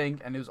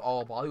thing, and it was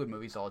all Bollywood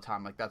movies all the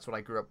time. Like, that's what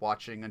I grew up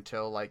watching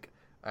until like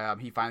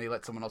he finally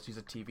let someone else use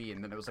a TV,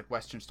 and then it was like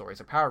Western stories,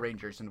 like Power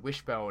Rangers and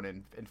Wishbone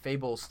and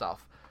Fable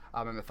stuff,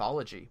 and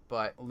mythology.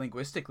 But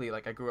linguistically,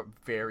 like, I grew up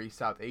very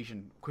South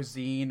Asian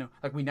cuisine.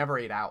 Like, we never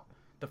ate out.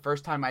 The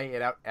first time I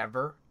ate out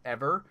ever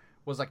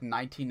was like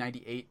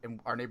 1998, and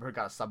our neighborhood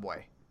got a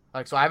Subway.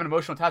 Like, so I have an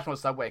emotional attachment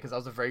with Subway because that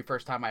was the very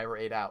first time I ever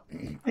ate out.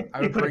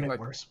 I would bring like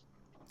worse.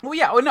 Well,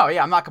 yeah. Oh no,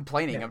 yeah. I'm not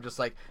complaining. Yeah. I'm just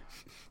like,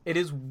 it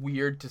is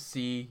weird to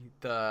see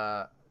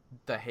the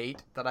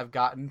hate that I've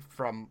gotten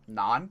from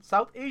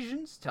non-South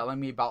Asians telling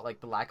me about like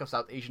the lack of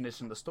South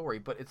Asianness in the story.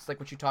 But it's like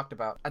what you talked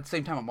about. At the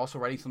same time, I'm also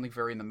writing something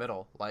very in the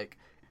middle. Like,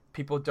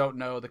 people don't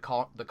know the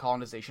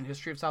colonization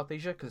history of South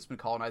Asia because it's been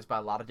colonized by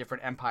a lot of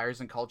different empires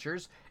and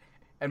cultures.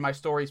 And my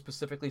story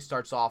specifically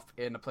starts off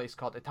in a place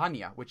called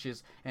Etania, which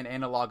is an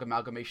analog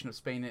amalgamation of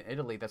Spain and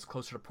Italy that's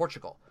closer to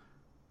Portugal.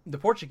 The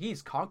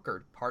Portuguese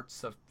conquered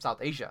parts of South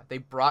Asia. They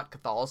brought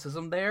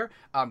Catholicism there.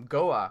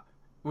 Goa,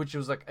 which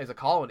was like as a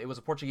colony, it was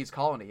a Portuguese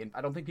colony, and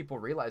I don't think people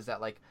realize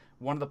that like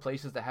one of the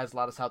places that has a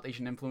lot of South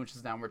Asian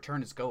influences now in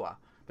return is Goa.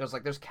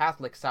 There's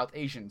Catholic South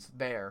Asians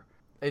there.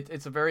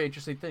 It's a very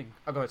interesting thing.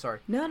 Oh, go ahead, sorry.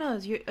 No,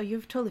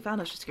 you've totally found.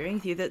 I was just agreeing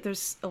with you that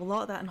there's a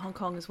lot of that in Hong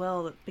Kong as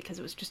well, because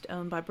it was just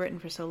owned by Britain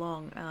for so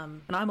long.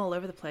 And I'm all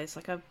over the place.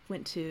 Like, I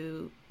went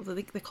to,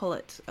 they call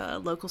it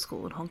local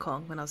school in Hong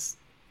Kong when I was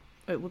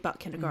about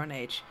kindergarten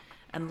age,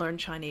 and learned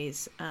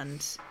Chinese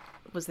and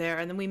was there.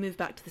 And then we moved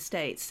back to the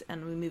States,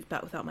 and we moved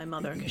back without my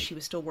mother because she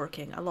was still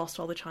working. I lost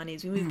all the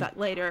Chinese. We moved back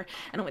later,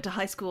 and I went to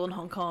high school in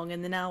Hong Kong,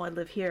 and then now I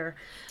live here.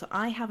 So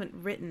I haven't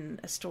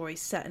written a story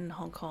set in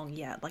Hong Kong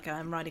yet. Like,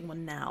 I'm writing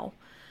one now,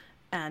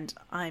 and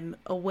I'm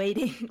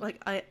awaiting,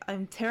 like,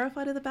 I'm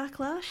terrified of the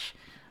backlash.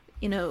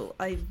 You know,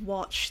 I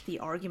watch the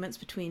arguments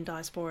between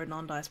diaspora and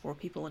non-diaspora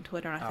people on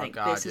Twitter, and I think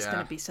this is going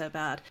to be so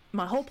bad.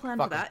 My whole plan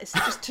for that is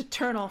just to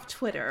turn off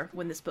Twitter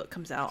when this book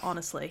comes out,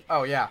 honestly.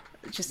 Oh, yeah.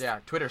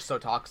 Twitter's so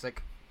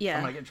toxic. Yeah.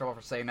 I'm going to get in trouble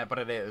for saying that, but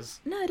it is.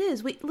 No, it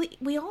is.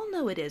 We all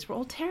know it is. We're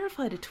all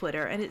terrified of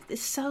Twitter, and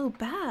it's so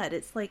bad.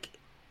 It's like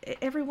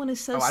everyone is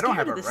so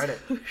scared of this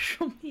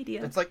social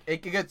media. It's like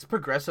it gets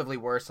progressively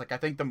worse. Like, I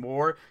think the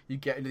more you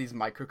get into these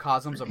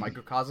microcosms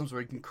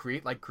where you can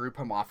create like group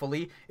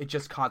homophily, it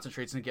just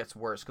concentrates and gets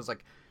worse. Because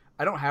like,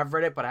 I don't have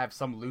Reddit, but I have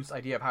some loose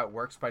idea of how it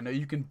works. But I know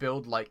you can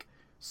build like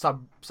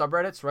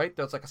subreddits, right?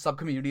 There's like a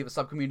subcommunity of a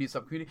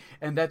subcommunity,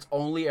 and that's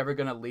only ever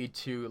going to lead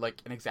to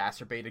like an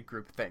exacerbated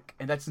groupthink,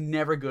 and that's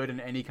never good in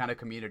any kind of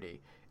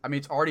community. I mean,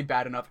 it's already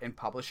bad enough in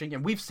publishing,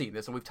 and we've seen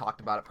this, and we've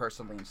talked about it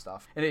personally and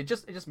stuff. And it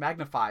just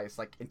magnifies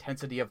like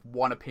intensity of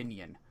one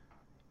opinion.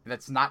 And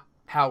that's not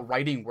how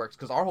writing works,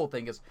 because our whole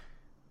thing is,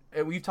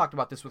 and we've talked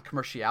about this with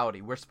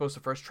commerciality. We're supposed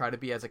to first try to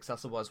be as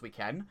accessible as we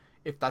can,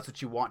 if that's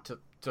what you want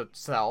to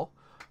sell.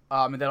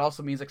 And that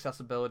also means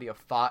accessibility of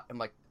thought and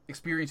like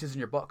experiences in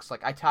your books.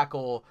 Like, I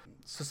tackle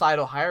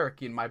societal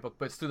hierarchy in my book,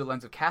 but it's through the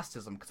lens of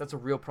casteism, because that's a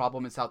real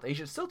problem in South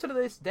Asia still to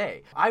this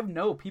day. I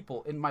know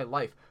people in my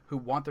life who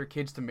want their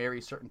kids to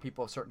marry certain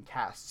people of certain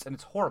castes, and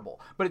it's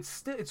horrible, but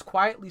it's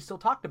quietly still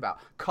talked about.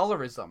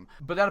 Colorism,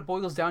 but that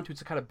boils down to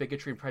it's a kind of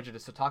bigotry and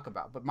prejudice to talk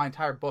about. But my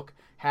entire book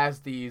has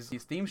these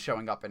themes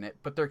showing up in it,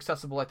 but they're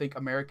accessible. I think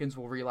Americans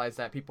will realize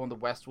that people in the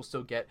West will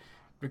still get,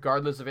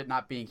 regardless of it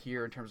not being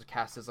here in terms of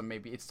casteism,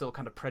 maybe it's still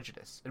kind of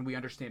prejudice, and we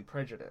understand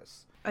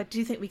prejudice. I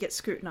do think we get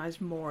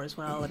scrutinized more as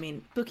well. I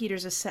mean, Book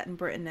Eaters is set in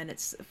Britain, and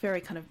it's a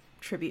very kind of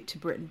tribute to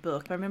Britain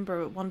book. I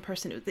remember one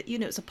person,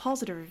 it's a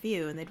positive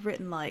review, and they'd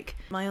written like,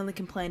 my only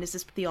complaint is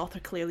this: the author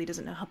clearly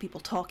doesn't know how people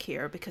talk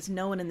here, because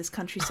no one in this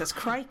country says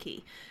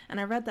crikey. And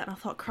I read that and I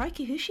thought,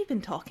 crikey, who's she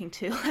been talking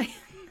to? Like,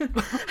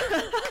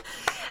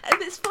 and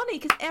it's funny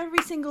because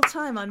every single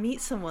time I meet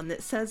someone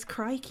that says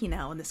crikey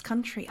now in this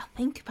country, I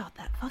think about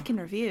that fucking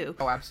review.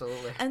 Oh,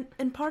 absolutely.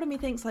 And part of me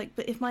thinks, like,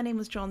 but if my name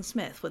was John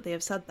Smith, would they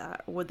have said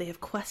that? Or would they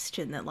have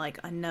questioned that, like,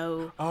 I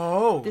know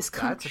this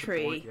country? That's a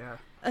good point, yeah.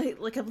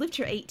 I've lived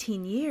here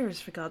 18 years,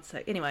 for God's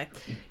sake. Anyway,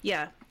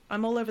 yeah,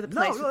 I'm all over the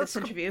place with this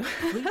interview.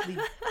 Completely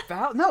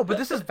no, but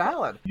this is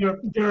valid. You're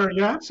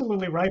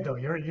absolutely right, though.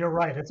 You're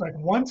right. It's like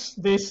once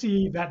they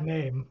see that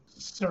name,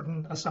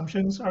 certain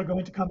assumptions are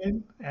going to come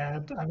in,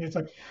 and I mean,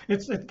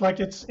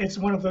 it's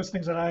one of those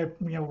things that I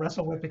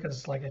wrestle with,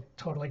 because like it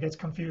totally gets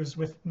confused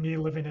with me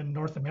living in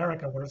North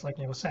America, where it's like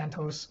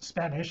Santos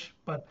Spanish,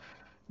 but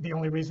the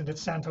only reason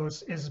it's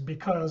Santos is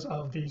because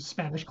of the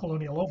Spanish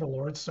colonial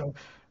overlords. So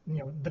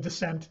the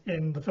descent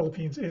in the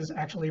Philippines is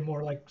actually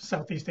more like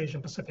Southeast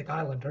Asian Pacific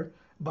Islander,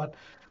 but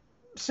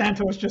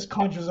Santos just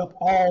conjures up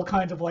all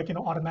kinds of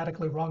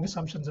automatically wrong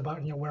assumptions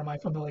about where my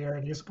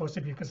familiarity is supposed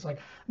to be, because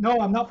no,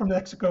 I'm not from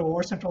Mexico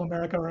or Central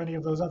America or any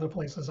of those other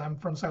places. I'm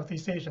from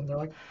Southeast Asia. And they're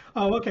like,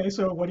 oh, okay,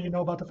 so what do you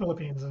know about the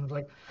Philippines? And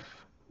like,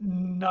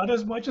 not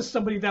as much as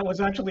somebody that was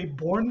actually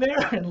born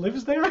there and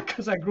lives there,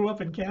 because I grew up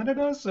in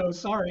Canada. So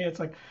sorry, it's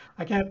like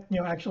I can't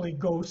actually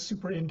go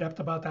super in depth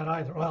about that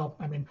either. Well,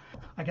 I mean,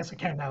 I guess I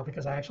can now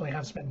because I actually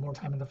have spent more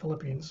time in the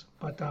Philippines.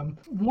 But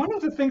one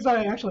of the things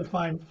I actually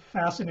find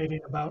fascinating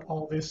about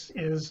all this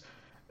is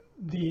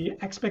the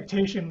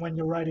expectation when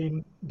you're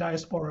writing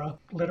diaspora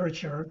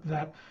literature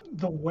that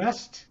the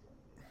West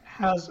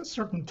has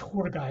certain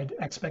tour guide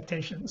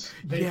expectations.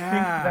 They think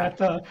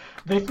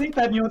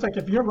that it's like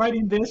if you're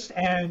writing this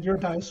and you're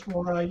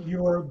diaspora,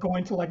 you're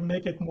going to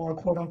make it more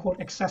quote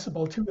unquote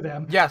accessible to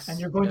them. Yes. And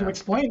you're going to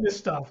explain this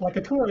stuff like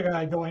a tour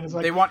guide going. It's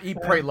like they want eat,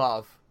 pray,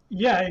 love.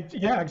 Yeah,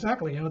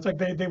 exactly. It's like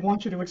they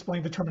want you to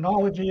explain the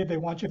terminology. They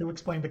want you to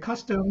explain the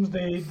customs.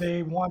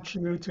 They want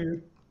you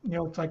to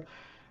it's like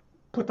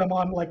put them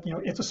on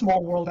it's a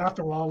small world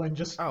after all, and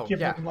just give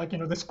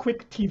them this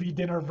quick TV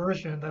dinner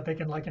version that they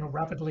can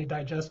rapidly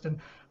digest and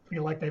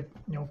feel like they've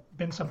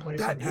been someplace.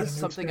 That is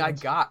something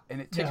experience. I got,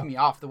 and it ticked me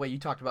off the way you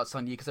talked about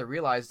Sun Yi, because I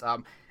realized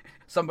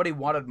somebody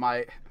wanted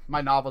my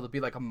novel to be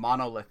like a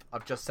monolith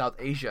of just South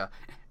Asia.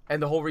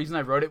 And the whole reason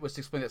I wrote it was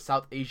to explain that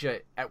South Asia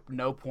at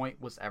no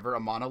point was ever a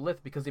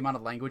monolith, because the amount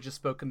of languages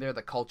spoken there,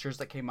 the cultures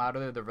that came out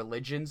of there, the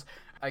religions,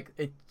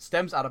 it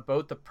stems out of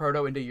both the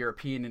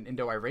Proto-Indo-European and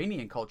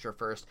Indo-Iranian culture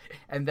first.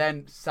 And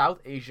then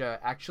South Asia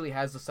actually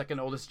has the second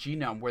oldest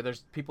genome, where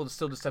there's people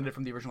still descended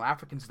from the original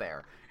Africans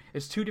there.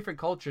 It's two different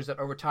cultures that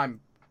over time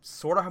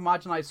sort of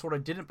homogenized, sort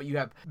of didn't, but you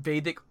have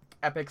Vedic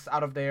epics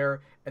out of there,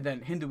 and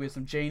then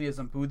Hinduism,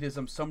 Jainism,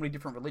 Buddhism, so many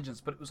different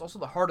religions. But it was also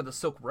the heart of the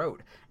Silk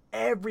Road.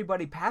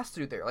 Everybody passed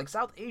through there.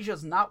 South Asia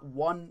is not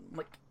one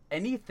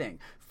anything.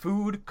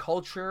 Food,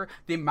 culture,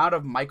 the amount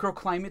of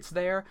microclimates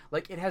there.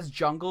 It has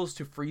jungles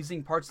to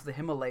freezing parts of the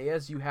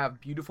Himalayas. You have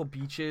beautiful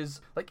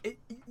beaches.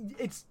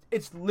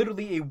 It's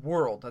literally a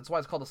world. That's why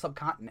it's called a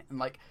subcontinent.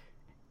 And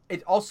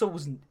it also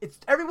was.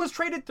 Everyone's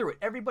traded through it.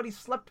 Everybody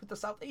slept with the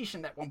South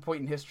Asian at one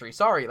point in history.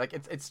 Sorry,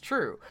 it's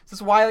true. This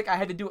is why I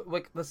had to do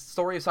it. The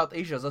story of South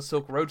Asia is a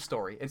Silk Road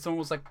story. And someone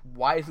was like,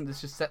 "Why isn't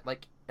this just set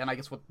And I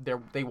guess what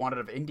they wanted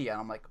of India?"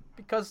 And I'm like,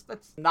 because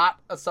that's not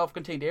a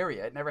self-contained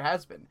area. It never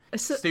has been.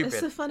 Stupid. It's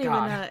so funny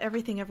when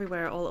Everything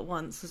Everywhere All at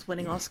Once was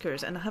winning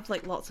Oscars, and I have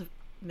lots of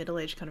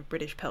middle-aged kind of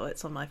British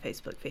poets on my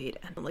Facebook feed,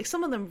 and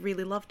some of them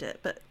really loved it,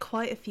 but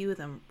quite a few of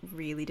them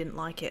really didn't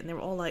like it, and they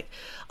were all like,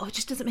 oh, it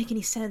just doesn't make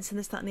any sense, and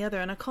this, that, and the other.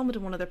 And I commented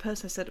on one other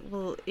post, I said,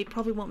 well, it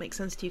probably won't make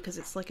sense to you because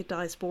it's like a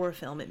diaspora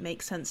film. It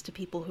makes sense to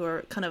people who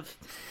are kind of,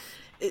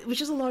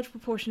 which is a large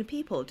proportion of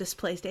people,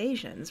 displaced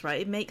Asians,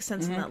 right? It makes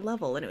sense on that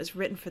level, and it was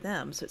written for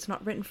them, so it's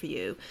not written for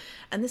you.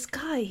 And this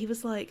guy, he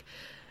was like,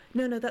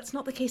 no, that's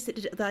not the case,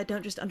 that I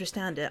don't just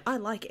understand it. I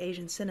like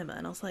Asian cinema.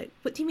 And I was like,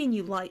 what do you mean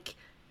you like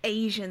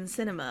Asian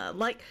cinema?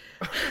 Do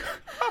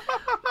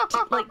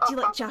you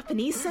like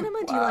Japanese cinema?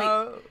 Do you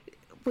like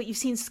what you've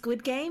seen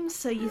Squid Games?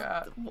 So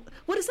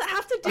what does that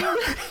have to do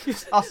with you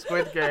saw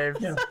Squid Games?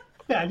 Yeah.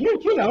 Yeah,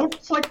 you know,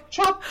 it's like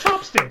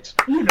chopsticks.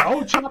 You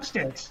know,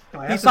 chopsticks. Do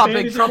I He have to saw say Big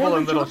anything Trouble more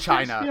in than Little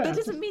chopsticks? China. Yeah, That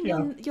doesn't mean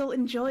yeah. you'll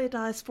enjoy a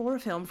diaspora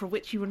film for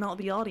which you were not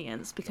the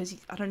audience because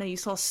I don't know, you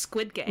saw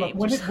Squid Look,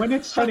 Games. when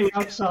it's sunny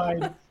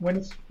outside, when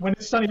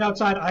it's sunny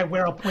outside, I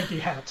wear a pointy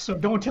hat. So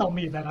don't tell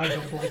me that I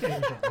don't like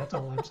Asia. That's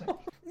all I'm saying.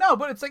 No,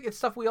 but it's like it's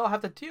stuff we all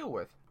have to deal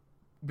with.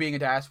 Being a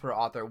diaspora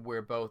author,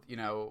 we're both, you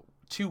know,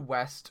 too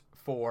West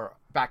for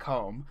back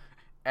home,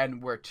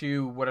 and we're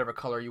too whatever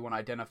color you want to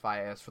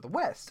identify as for the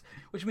West,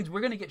 which means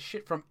we're going to get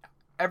shit from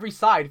every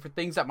side for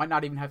things that might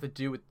not even have to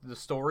do with the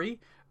story.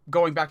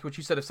 Going back to what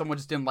you said, if someone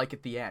just didn't like it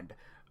at the end.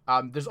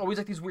 There's always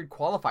like these weird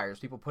qualifiers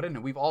people put in,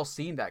 and we've all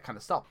seen that kind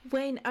of stuff.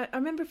 Wayne, I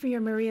remember from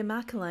your Maria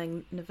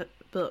Macalang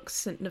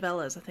books,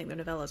 novellas, I think they're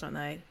novellas, aren't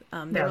they?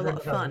 They were a lot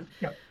of fun.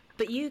 Yep.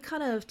 But you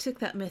kind of took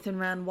that myth and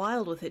ran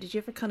wild with it. Did you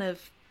ever kind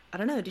of, I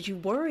don't know, did you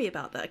worry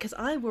about that? Because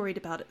I worried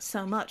about it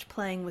so much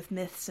playing with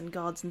myths and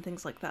gods and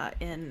things like that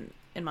in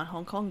my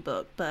Hong Kong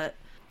book, but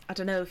I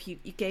don't know if you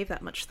gave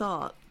that much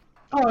thought.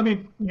 Oh, I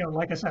mean, you know,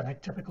 like I said, I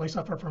typically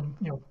suffer from,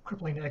 you know,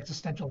 crippling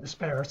existential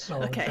despair.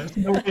 So Okay. there's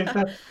no way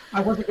that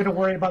I wasn't going to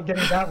worry about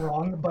getting that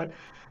wrong. But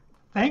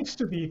thanks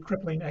to the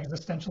crippling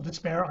existential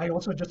despair, I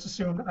also just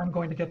assumed I'm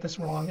going to get this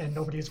wrong and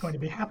nobody is going to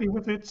be happy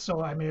with it.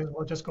 So I may as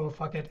well just go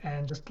fuck it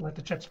and just let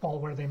the chips fall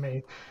where they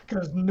may,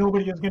 because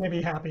nobody is going to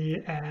be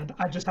happy and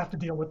I just have to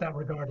deal with that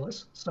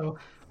regardless. So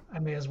I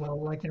may as well,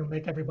 like, you know,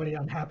 make everybody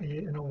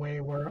unhappy in a way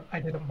where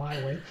I did it my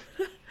way.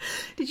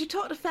 Did you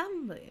talk to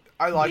family?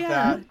 I like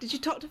that. Did you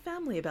talk to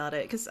family about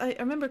it? Because I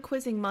remember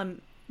quizzing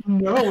mum.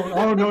 No,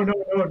 oh no.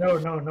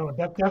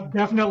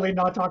 Definitely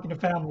not talking to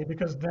family,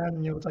 because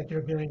then, you know, it's like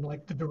you're getting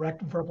like the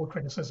direct verbal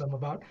criticism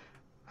about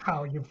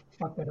how you've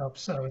fucked it up.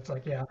 So it's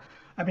like, yeah,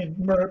 I mean,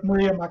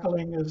 Maria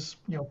Macaling is,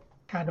 you know,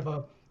 kind of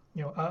a,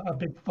 you know, a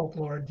big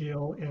folklore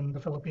deal in the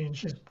Philippines.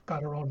 She's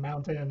got her own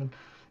mountain, and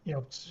you know,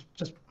 it's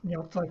just, you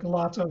know, it's like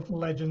lots of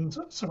legends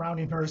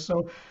surrounding her.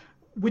 So,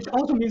 which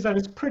also means that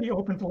it's pretty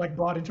open to like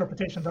broad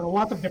interpretation. There are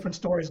lots of different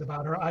stories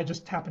about her. I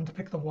just happened to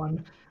pick the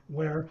one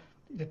where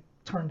it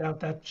turned out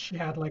that she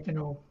had, like, you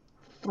know,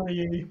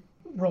 3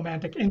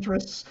 romantic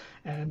interests,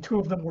 and 2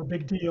 of them were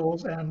big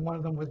deals, and one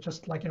of them was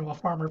just like, you know, a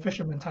farmer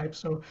fisherman type.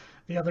 So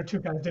the other 2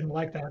 guys didn't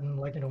like that and,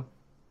 like, you know,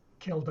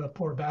 killed the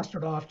poor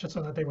bastard off just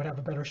so that they would have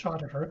a better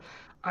shot at her.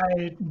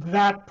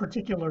 That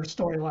particular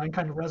storyline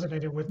kind of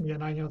resonated with me,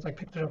 and I, you know, like,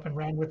 picked it up and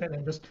ran with it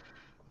and just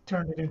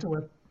turned it into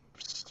a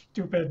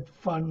stupid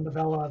fun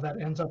novella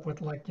that ends up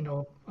with, like, you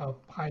know, a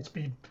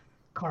high-speed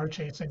car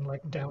chasing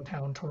like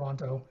downtown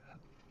Toronto,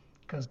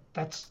 because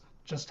that's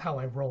just how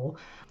I roll.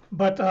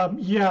 But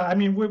yeah, I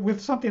mean,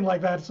 with something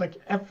like that, it's like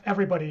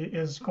everybody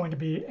is going to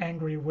be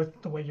angry with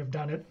the way you've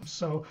done it.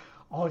 So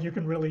all you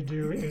can really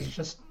do is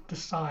just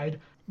decide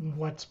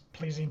what's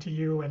pleasing to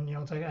you, and, you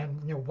know,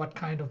 and, you know, what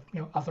kind of, you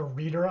know, other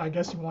reader, I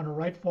guess, you want to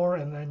write for,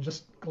 and then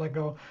just like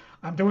go,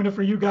 I'm doing it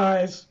for you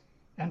guys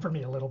and for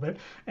me a little bit,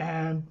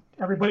 and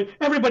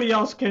everybody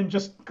else can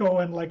just go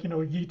and, like, you know,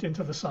 yeet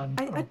into the sun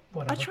or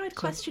whatever. I tried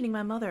questioning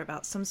my mother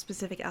about some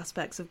specific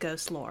aspects of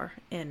ghost lore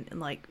in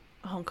like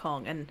Hong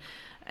Kong,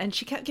 and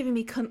she kept giving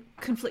me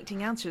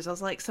conflicting answers. I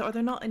was like, so are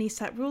there not any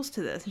set rules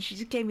to this? And she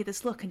just gave me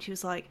this look, and she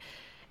was like,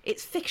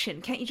 it's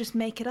fiction, can't you just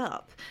make it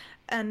up?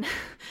 And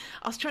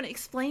I was trying to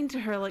explain to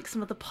her, like,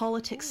 some of the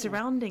politics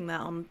surrounding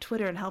that on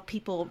Twitter and how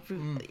people,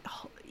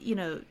 you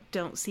know,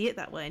 don't see it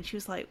that way. And she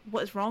was like,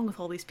 what is wrong with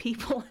all these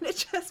people? And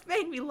it just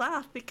made me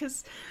laugh,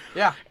 because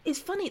it's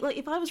funny. Like,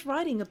 if I was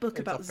writing a book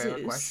about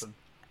Zeus,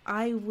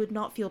 I would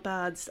not feel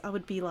bad. I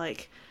would be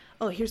like,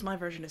 oh, here's my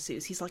version of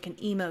Zeus. He's like an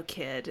emo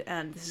kid,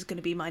 and this is going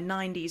to be my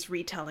 90s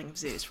retelling of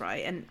Zeus,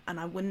 right? And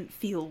I wouldn't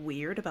feel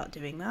weird about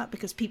doing that,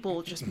 because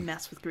people just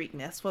mess with Greek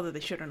myths, whether they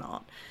should or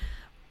not.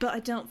 But I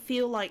don't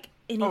feel like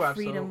any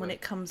freedom when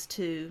it comes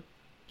to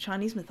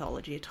Chinese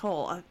mythology at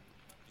all.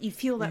 You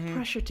feel that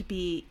pressure to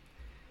be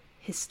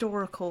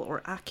historical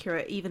or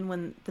accurate, even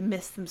when the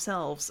myths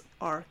themselves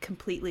are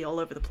completely all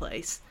over the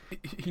place.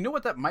 You know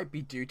what that might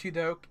be due to,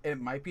 though?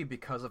 It might be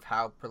because of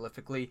how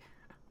prolifically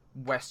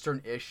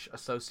Western-ish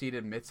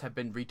associated myths have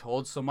been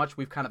retold so much.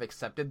 We've kind of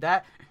accepted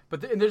that.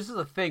 But this is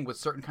a thing with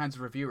certain kinds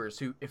of reviewers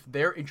who, if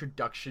their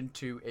introduction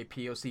to a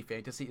POC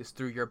fantasy is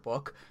through your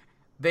book,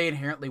 they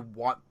inherently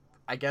want,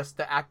 I guess,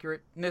 the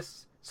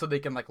accurateness so they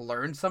can, like,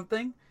 learn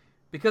something.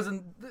 Because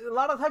a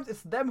lot of times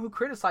it's them who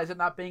criticize it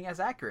not being as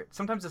accurate.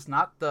 Sometimes it's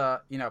not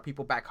the, you know,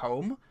 people back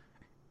home.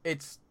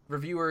 It's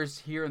reviewers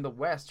here in the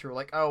West who are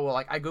like, oh, well,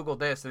 like, I Googled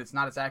this and it's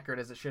not as accurate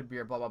as it should be,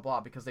 or blah, blah, blah,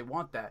 because they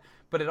want that.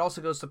 But it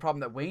also goes to the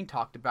problem that Wayne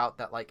talked about,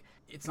 that, like,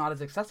 it's not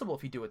as accessible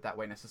if you do it that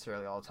way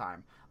necessarily all the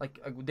time. Like,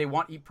 they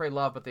want Eat, Pray,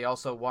 Love, but they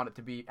also want it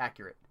to be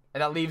accurate. And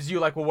that leaves you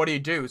like, well, what do you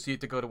do? So you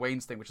have to go to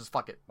Wayne's thing, which is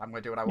fuck it. I'm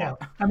going to do what I want.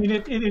 I mean,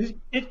 it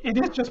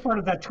is just part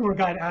of that tour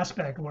guide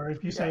aspect, where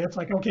if you say it's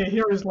like, okay,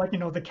 here is, like, you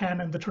know, the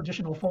canon, the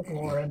traditional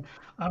folklore, and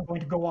I'm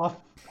going to go off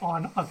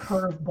on a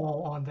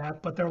curveball on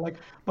that. But they're like,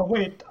 but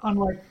wait,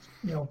 unlike,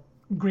 you know,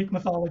 Greek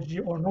mythology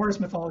or Norse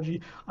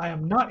mythology, I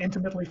am not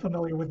intimately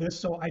familiar with this,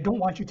 so I don't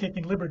want you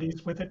taking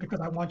liberties with it, because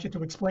I want you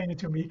to explain it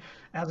to me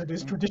as it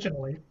is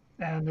traditionally.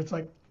 And it's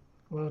like,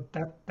 well,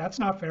 that's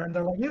not fair. And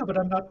they're like, yeah, but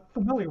I'm not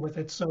familiar with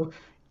it, so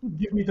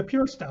give me the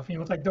pure stuff.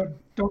 It's like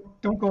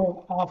don't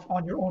go off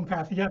on your own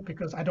path yet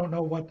because I don't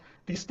know what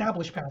the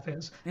established path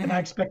is, and I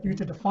expect you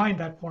to define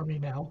that for me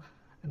now.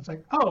 And it's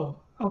like, oh,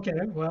 okay,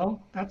 well,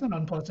 that's an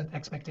unpleasant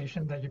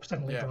expectation that you've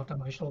suddenly Yeah. dropped on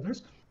my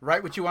shoulders.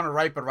 Write what you want to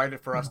write, but write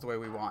it for us the way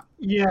we want.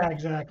 Yeah,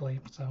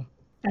 exactly. So,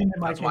 and in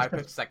my That's case, why I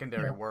picked just,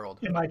 secondary yeah, world.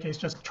 in my case,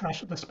 just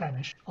trash the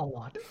Spanish a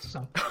lot.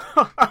 So,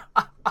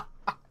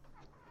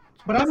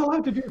 but I'm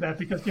allowed to do that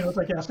because it's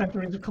like, yeah,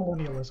 centuries of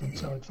colonialism.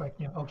 So it's like,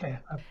 okay,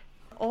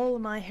 All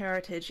of my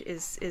heritage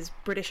is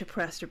British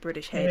oppressed or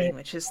British hating, Yeah.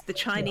 which is the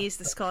Chinese,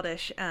 the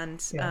Scottish,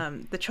 and Yeah.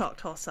 the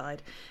Choctaw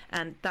side.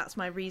 And that's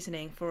my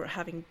reasoning for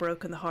having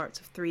broken the hearts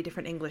of 3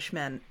 different English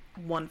men,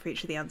 one for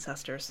each of the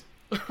ancestors.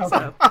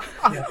 okay.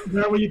 Yeah,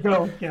 there we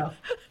go. Yeah.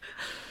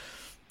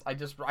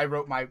 I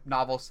wrote my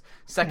novels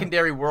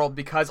secondary world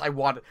because I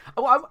wanted.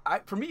 Oh,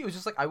 for me it was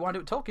just like I wanted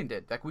what Tolkien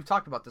did. Like we've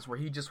talked about this, where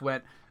he just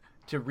went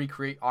to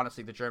recreate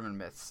honestly the German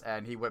myths,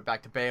 and he went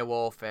back to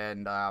Beowulf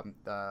and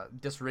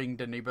Dis Ring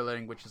de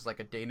Nibelung, which is like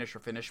a Danish or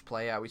Finnish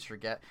play. I always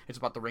forget. It's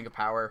about the Ring of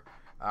Power,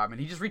 and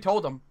he just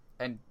retold them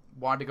and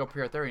wanted to go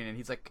pre-Arthurian, and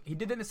he's like he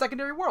did it in a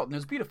secondary world, and it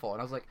was beautiful.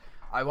 And I was like,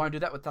 I want to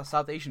do that with the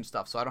South Asian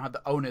stuff, so I don't have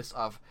the onus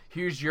of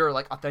here's your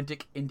like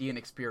authentic Indian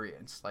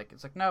experience. Like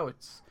it's like no,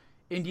 it's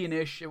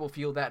Indian-ish. It will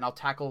feel that, and I'll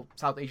tackle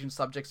South Asian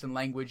subjects and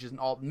languages, and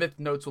all myth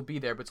notes will be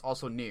there, but it's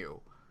also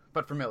new,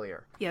 but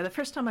familiar. Yeah, the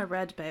first time I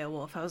read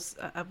Beowulf,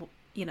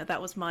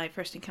 that was my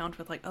first encounter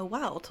with like, oh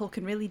wow,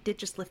 Tolkien really did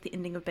just lift the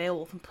ending of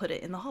Beowulf and put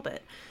it in The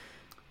Hobbit.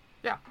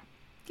 Yeah.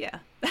 Yeah.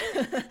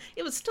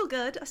 It was still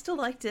good. I still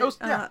liked it.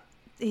 Yeah.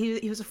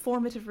 He was a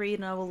formative read,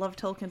 and I will love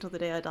Tolkien till the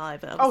day I die.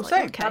 But I was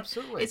Same, okay,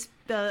 absolutely.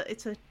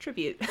 It's a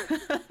tribute.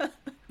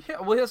 Yeah,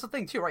 well, that's the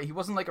thing too, right? He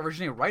wasn't like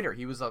originally a writer.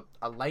 He was a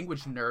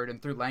language nerd,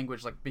 and through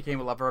language, like became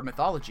a lover of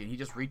mythology. And he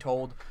just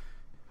retold,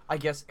 I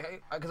guess,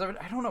 because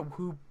I don't know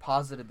who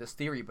posited this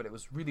theory, but it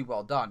was really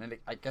well done, and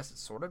I guess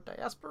it's sort of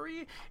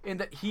diaspora in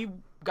that he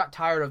got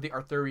tired of the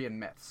Arthurian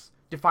myths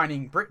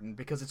defining Britain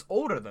because it's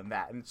older than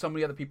that, and so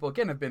many other people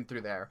again have been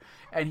through there.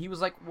 And he was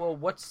like, well,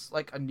 what's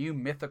like a new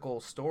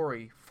mythical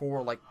story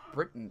for like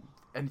Britain?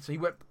 And so he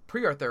went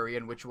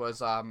pre-Arthurian, which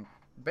was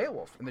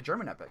Beowulf in the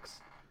German epics.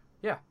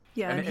 Yeah.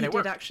 Yeah, and he did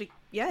worked. actually.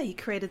 Yeah, he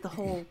created the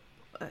whole,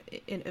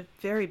 in a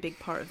very big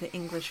part of the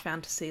English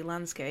fantasy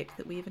landscape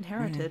that we've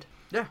inherited.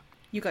 Yeah.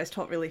 You guys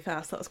talk really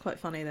fast. That was quite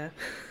funny, though.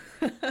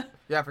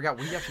 Yeah, I forgot.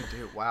 We actually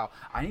do. Wow.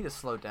 I need to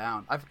slow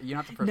down. You're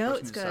not the first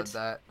person who said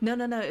that. No,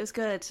 it was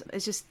good.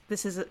 It's just,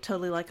 this is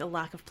totally like a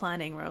lack of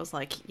planning where I was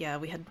like, yeah,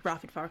 we had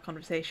rapid fire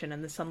conversation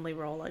and then suddenly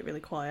we're all like really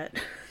quiet.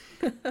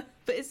 But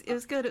it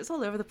was good. It was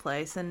all over the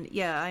place. And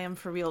yeah, I am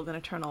for real going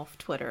to turn off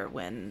Twitter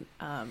when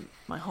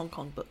my Hong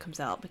Kong book comes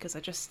out because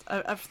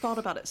I've thought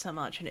about it so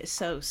much and it's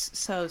so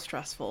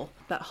stressful.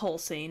 That whole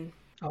scene.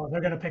 Oh,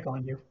 they're going to pick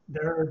on you.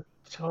 They're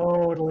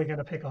totally going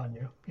to pick on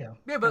you. Yeah.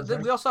 Yeah, but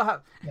we also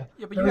have. Yeah,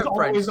 but you there's have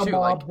friends always a too.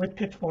 mob Like, with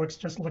pitchforks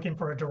just looking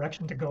for a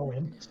direction to go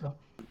in. So.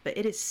 But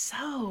it's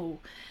so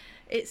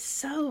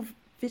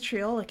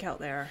vitriolic out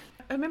there.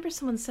 I remember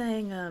someone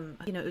saying,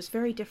 it was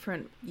very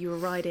different. You were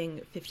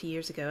writing 50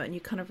 years ago and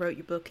you kind of wrote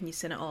your book and you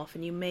sent it off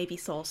and you maybe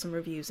saw some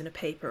reviews in a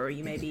paper or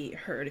you maybe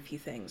heard a few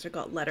things or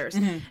got letters.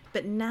 Mm-hmm.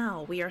 But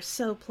now we are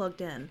so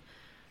plugged in.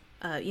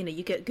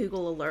 You get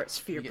Google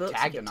alerts for your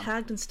books, you get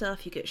tagged and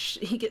stuff, you get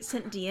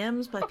sent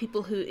DMs by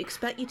people who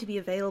expect you to be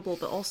available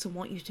but also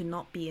want you to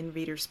not be in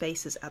reader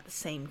spaces at the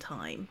same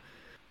time.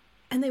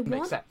 And they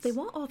want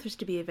authors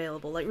to be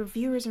available. Like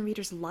reviewers and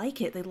readers like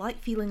it. They like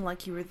feeling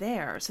like you were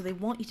there. So they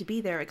want you to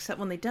be there except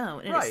when they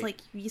don't. And It's like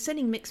you're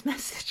sending mixed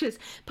messages.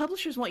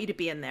 Publishers want you to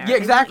be in there. Yeah,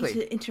 exactly. They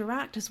want you to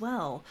interact as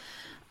well.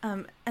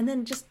 And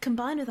then just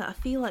combined with that, I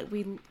feel like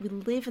we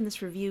live in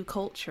this review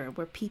culture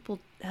where people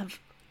have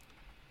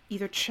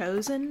either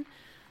chosen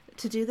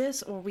to do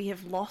this or we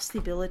have lost the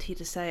ability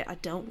to say I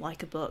don't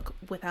like a book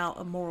without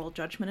a moral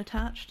judgment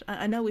attached.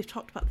 I know we've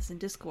talked about this in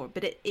Discord,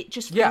 but it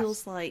just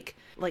feels like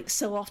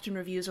so often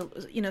reviews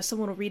are,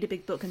 someone will read a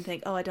big book and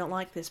think, oh, I don't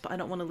like this, but I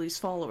don't want to lose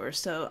followers,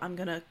 so I'm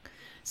gonna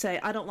say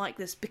I don't like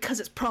this because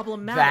it's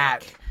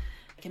problematic.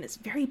 And it's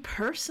very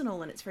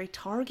personal and it's very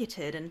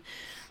targeted, and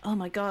oh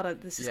my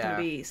god, this is going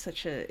to be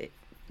such a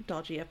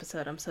dodgy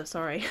episode. I'm so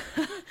sorry.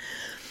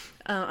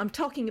 I'm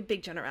talking in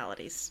big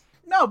generalities.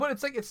 No, but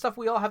it's stuff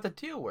we all have to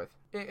deal with.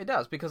 It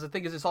does, because the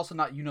thing is, it's also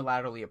not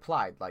unilaterally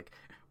applied.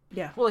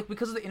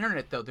 Because of the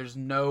internet, though, there's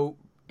no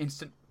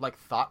instant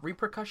thought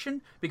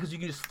repercussion, because you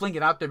can just fling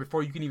it out there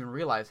before you can even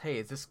realize, hey,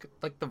 is this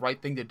the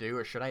right thing to do,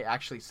 or should I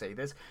actually say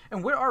this?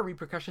 And where are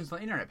repercussions on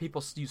the internet?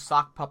 People use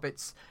sock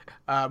puppets.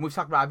 We've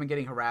talked about I've been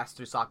getting harassed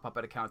through sock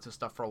puppet accounts and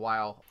stuff for a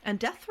while. And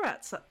death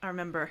threats, I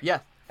remember. Yeah.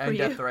 And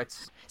death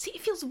threats. See,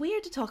 it feels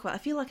weird to talk about. I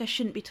feel like I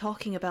shouldn't be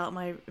talking about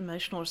my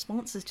emotional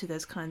responses to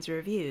those kinds of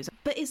reviews.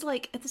 But it's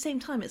at the same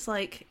time, it's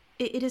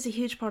it is a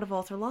huge part of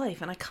author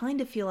life, and I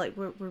kind of feel like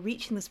we're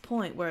reaching this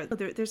point where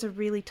there's a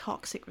really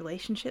toxic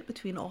relationship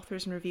between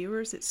authors and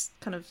reviewers. It's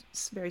kind of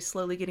very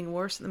slowly getting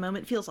worse at the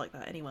moment. It feels like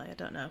that anyway. I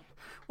don't know.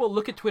 Well,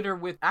 look at Twitter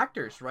with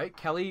actors, right?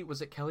 Kelly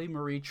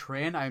Marie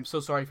Tran? I'm so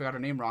sorry if I got her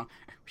name wrong.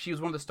 She was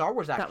one of the Star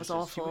Wars actors. That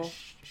was awful.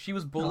 She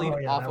was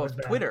bullied off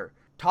of Twitter.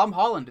 Tom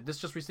Holland, this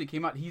just recently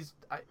came out.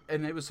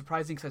 And it was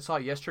surprising because I saw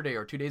it yesterday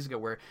or 2 days ago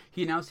where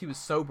he announced he was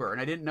sober, and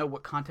I didn't know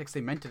what context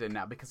they meant it in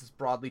now because it's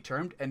broadly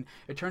termed, and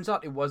it turns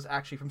out it was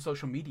actually from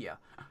social media.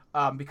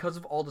 Because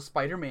of all the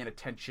Spider-Man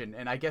attention,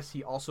 and I guess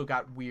he also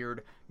got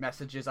weird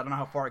messages. I don't know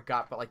how far it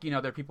got, but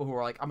there are people who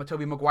are like, I'm a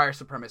Tobey Maguire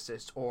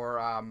supremacist, or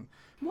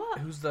what?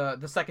 Who's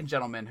the second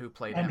gentleman who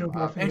played Andrew him?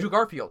 Garfield. Andrew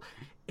Garfield.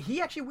 He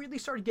actually weirdly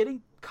started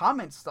getting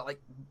comments that,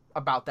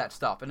 about that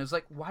stuff, and it's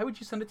like, why would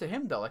you send it to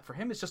him though? For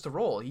him, it's just a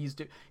role. He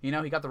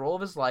got the role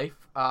of his life.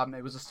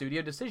 It was a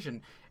studio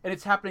decision, and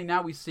it's happening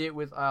now. We see it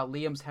with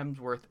Liam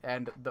Hemsworth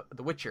and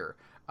the Witcher.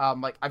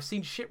 I've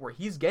seen shit where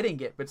he's getting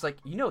it, but it's like,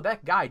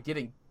 that guy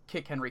didn't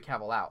kick Henry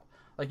Cavill out.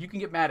 You can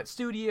get mad at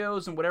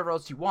studios and whatever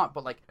else you want,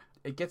 but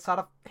it gets out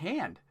of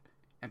hand.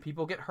 And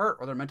people get hurt,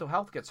 or their mental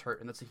health gets hurt,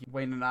 and that's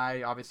Wayne and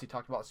I obviously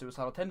talked about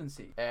suicidal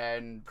tendency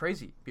and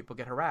crazy. People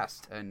get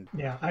harassed, and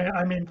yeah,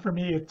 I mean, for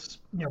me, it's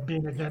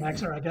being a Gen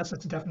Xer, I guess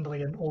it's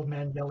definitely an old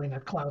man yelling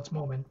at clouds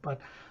moment.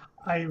 But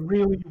I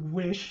really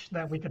wish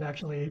that we could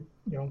actually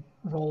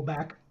roll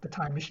back the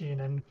time machine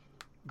and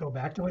go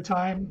back to a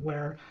time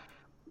where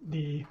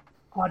the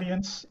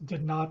audience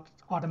did not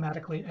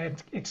automatically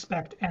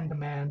expect and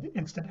demand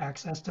instant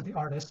access to the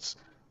artists,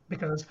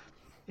 because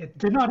it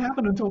did not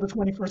happen until the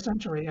 21st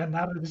century, and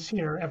now that it's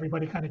here,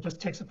 everybody kind of just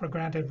takes it for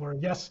granted where,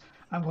 yes,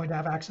 I'm going to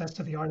have access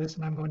to the artist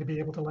and I'm going to be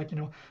able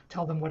to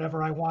tell them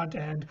whatever I want,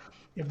 and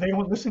if they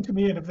don't listen to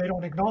me and if they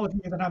don't acknowledge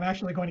me, then I'm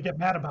actually going to get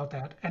mad about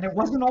that. And it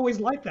wasn't always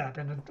like that,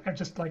 and I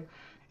just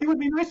it would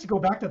be nice to go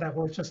back to that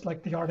where it's just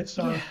the artists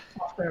are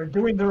off there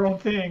doing their own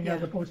thing,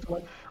 as opposed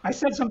to I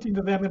said something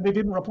to them and they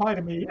didn't reply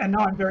to me, and now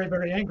I'm very,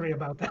 very angry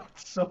about that.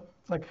 So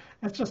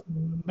that's just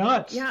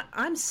nuts. Yeah,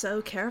 I'm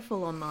so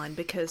careful online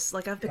because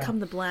I've become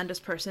the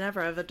blandest person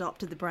ever. I've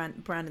adopted the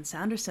Brandon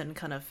Sanderson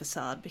kind of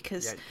facade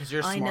because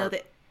you're I smart. know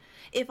that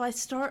if I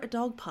start a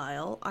dog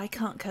pile, I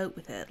can't cope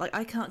with it.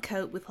 I can't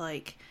cope with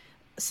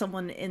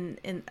someone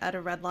in at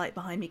a red light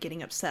behind me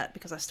getting upset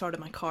because I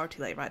started my car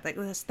too late, right?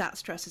 That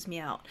stresses me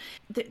out.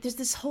 There's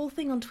this whole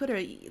thing on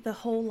Twitter, the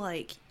whole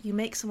you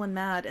make someone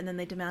mad and then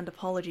they demand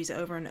apologies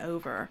over and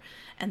over,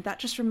 and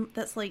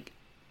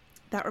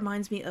that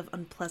reminds me of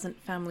unpleasant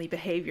family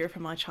behavior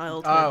from my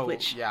childhood,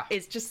 which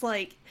is just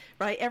right?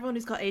 Everyone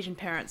who's got Asian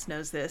parents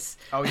knows this.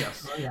 Oh,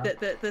 yes.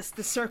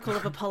 The circle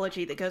of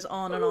apology that goes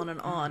on and on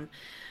and on.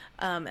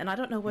 And I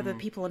don't know whether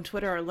people on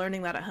Twitter are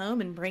learning that at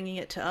home and bringing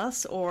it to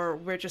us, or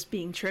we're just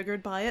being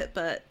triggered by it,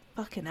 but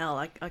fucking hell,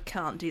 I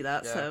can't do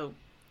that. Yeah. So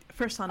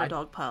first on a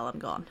dog pile, I'm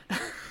gone.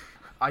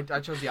 I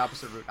chose the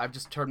opposite route. I've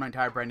just turned my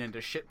entire brain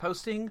into shit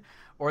posting,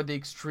 or the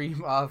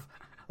extreme of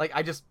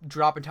I just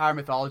drop entire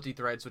mythology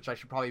threads, which I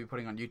should probably be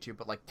putting on YouTube,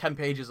 but 10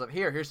 pages of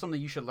here's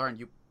something you should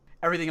learn.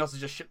 Everything else is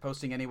just shit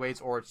posting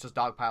anyways, or it's just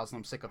dog piles and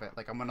I'm sick of it.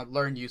 I'm gonna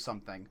learn you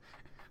something.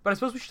 But I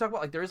suppose we should talk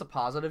about there is a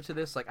positive to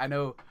this. I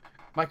know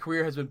my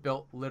career has been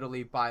built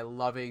literally by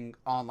loving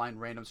online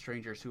random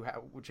strangers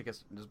which I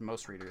guess is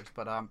most readers,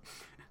 but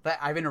that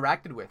I've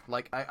interacted with.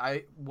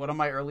 One of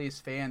my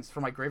earliest fans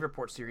for my Grave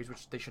Report series,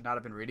 which they should not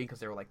have been reading because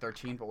they were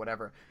 13, but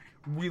whatever,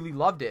 really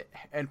loved it.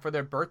 And for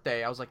their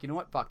birthday, I was like, you know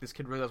what? Fuck, this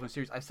kid really loves my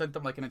series. I sent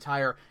them an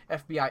entire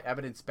FBI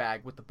evidence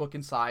bag with the book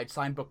inside,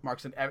 signed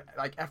bookmarks, and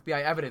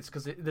FBI evidence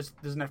because there's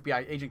an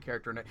FBI agent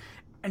character in it.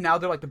 And now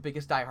they're the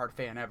biggest diehard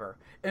fan ever.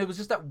 And it was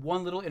just that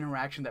one little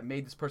interaction that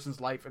made this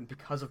person's life, and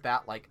because of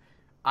that,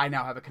 I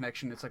now have a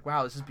connection. It's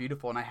wow, this is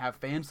beautiful, and I have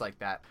fans like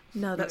that.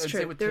 No, that's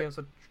true. Same with Tales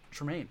of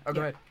Tremaine. Oh,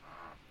 go ahead.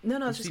 No,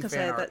 I was just going to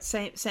say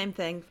that same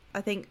thing.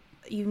 I think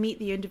you meet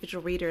the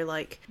individual reader,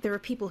 there are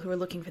people who are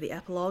looking for the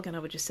epilogue and I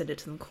would just send it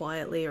to them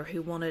quietly, or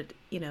who wanted,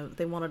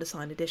 they wanted a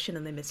signed edition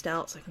and they missed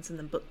out, so I can send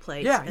them book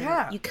plates.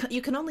 Yeah.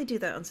 You can only do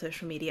that on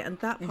social media, and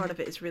that part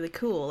of it is really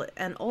cool.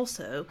 And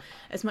also,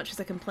 as much as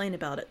I complain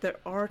about it, there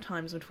are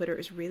times when Twitter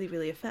is really,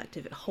 really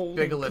effective at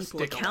holding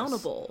people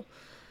accountable.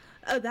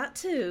 Oh, that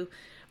too.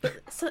 But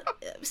some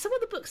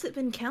of the books that have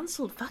been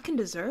cancelled fucking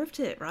deserved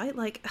it, right?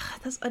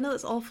 I know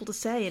that's awful to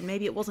say, and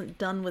maybe it wasn't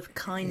done with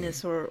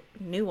kindness or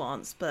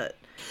nuance, but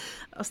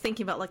I was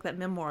thinking about that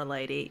memoir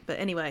lady. But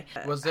anyway,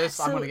 was this?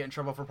 I'm going to get in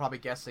trouble for probably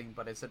guessing,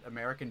 but is it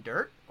American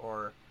Dirt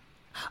or?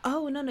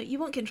 Oh no, you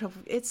won't get in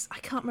trouble. I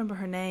can't remember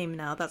her name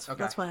now. That's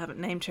why I haven't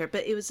named her.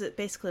 But it was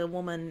basically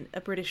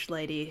a British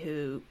lady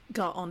who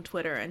got on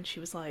Twitter and she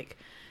was like,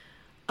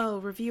 oh,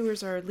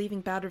 reviewers are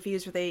leaving bad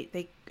reviews, or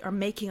they are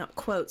making up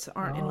quotes that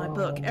aren't in my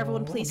book.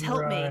 Everyone please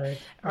help me.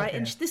 Right? Okay.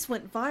 And this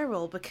went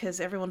viral because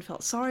everyone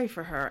felt sorry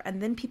for her.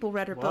 And then people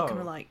read her book and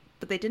were like,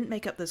 but they didn't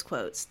make up those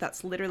quotes.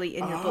 That's literally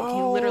in your book.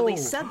 You literally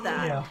said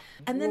that. Yeah.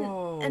 And then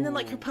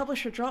her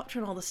publisher dropped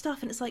her and all the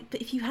stuff. And it's but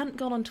if you hadn't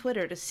gone on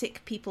Twitter to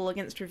sick people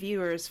against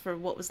reviewers for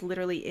what was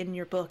literally in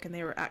your book and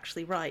they were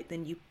actually right,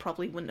 then you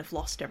probably wouldn't have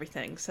lost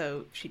everything.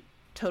 So she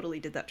totally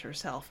did that to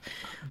herself.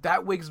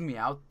 That wigs me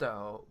out,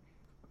 though.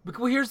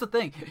 Well, here's the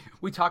thing.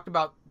 We talked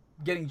about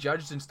getting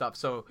judged and stuff,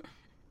 so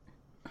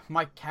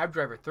my cab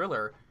driver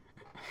Thriller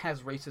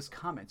has racist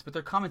comments, but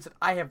they're comments that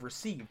I have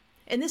received.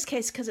 In this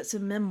case, because it's a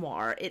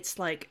memoir, it's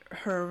like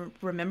her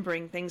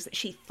remembering things that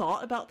she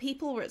thought about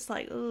people, where it's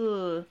like,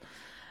 ugh.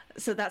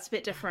 So that's a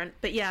bit different.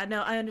 But yeah,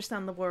 no, I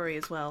understand the worry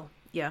as well.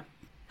 Yeah.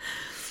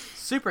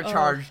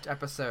 Supercharged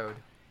episode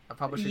of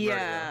Publishing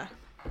Yeah.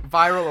 Radio.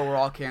 Viral or we're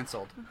all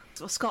cancelled.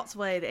 Well, Scott's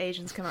way, the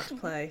Asians come out to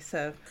play,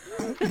 so...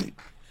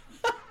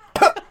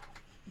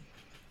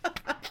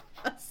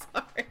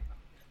 Sorry.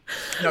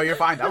 No, you're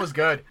fine. That was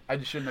good. I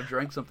just shouldn't have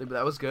drank something, but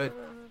that was good.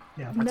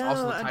 Yeah. That's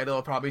also the title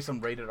of probably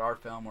some rated R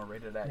film or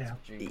rated X. Yeah.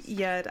 Jeez.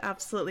 Yeah, it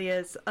absolutely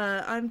is.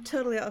 I'm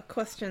totally out of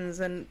questions,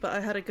 but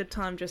I had a good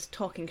time just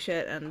talking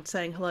shit and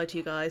saying hello to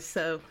you guys,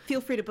 so feel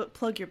free to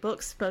plug your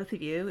books, both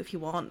of you, if you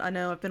want. I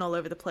know I've been all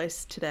over the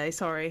place today,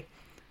 sorry.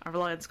 I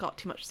rely on Scott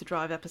too much to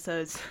drive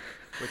episodes.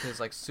 With his,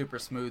 like, super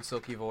smooth,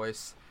 silky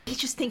voice. He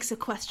just thinks of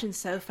questions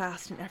so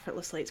fast and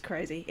effortlessly, it's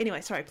crazy.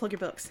 Anyway, sorry, plug your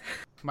books.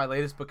 My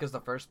latest book is the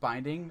first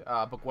binding,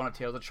 book 1 of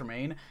Tales of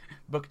Tremaine.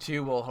 Book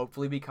 2 will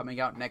hopefully be coming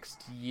out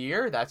next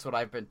year. That's what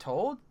I've been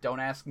told. Don't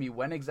ask me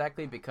when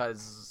exactly,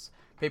 because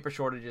paper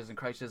shortages and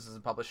crisis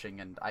in publishing,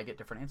 and I get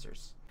different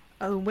answers.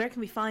 Oh, where can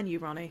we find you,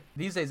 Ronnie?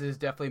 These days it is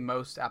definitely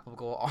most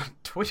applicable on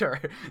Twitter,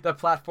 the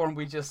platform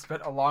we just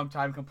spent a long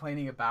time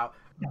complaining about.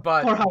 Yeah.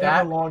 But or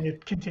however long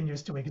it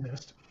continues to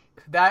exist.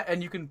 That,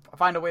 and you can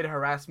find a way to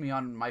harass me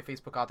on my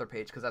Facebook author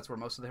page, because that's where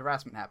most of the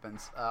harassment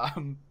happens,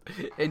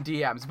 in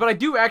DMs. But I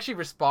do actually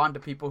respond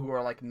to people who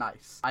are, like,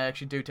 nice. I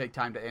actually do take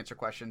time to answer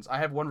questions. I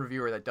have one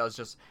reviewer that does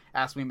just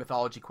ask me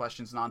mythology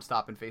questions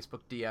nonstop in Facebook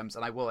DMs,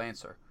 and I will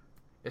answer.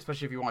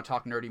 Especially if you want to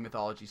talk nerdy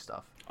mythology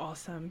stuff.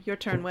 Awesome. Your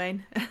turn,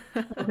 Wayne.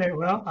 Okay,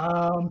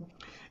 well,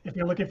 if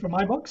you're looking for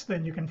my books,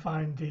 then you can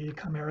find the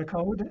Chimera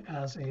Code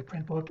as a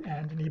print book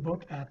and an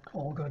ebook at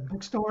all good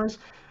bookstores.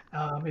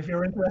 If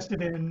you're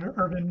interested in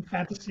urban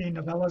fantasy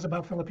novellas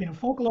about Filipino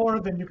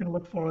folklore, then you can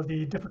look for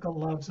The Difficult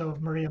Loves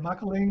of Maria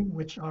Macaling,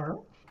 which are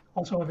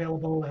also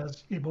available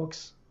as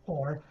ebooks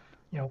or,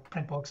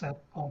 print books at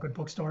all good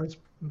bookstores,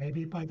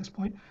 maybe by this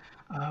point.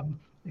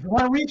 If you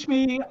want to reach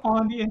me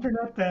on the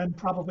internet, then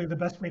probably the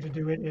best way to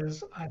do it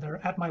is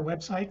either at my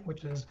website,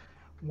 which is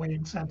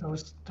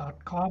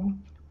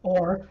waynesantos.com,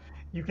 or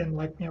you can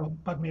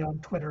bug me on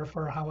Twitter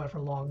for however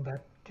long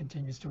that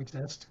continues to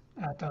exist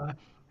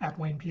at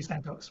Wayne P.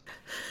 Santos.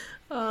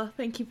 Oh,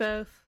 thank you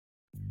both.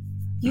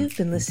 You've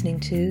been listening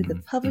to the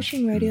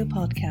Publishing Radio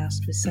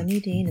Podcast with Sunny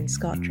Dean and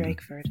Scott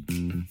Drakeford.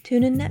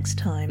 Tune in next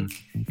time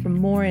for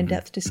more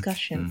in-depth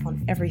discussion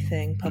on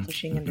everything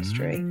publishing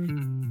industry.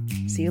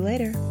 See you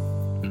later.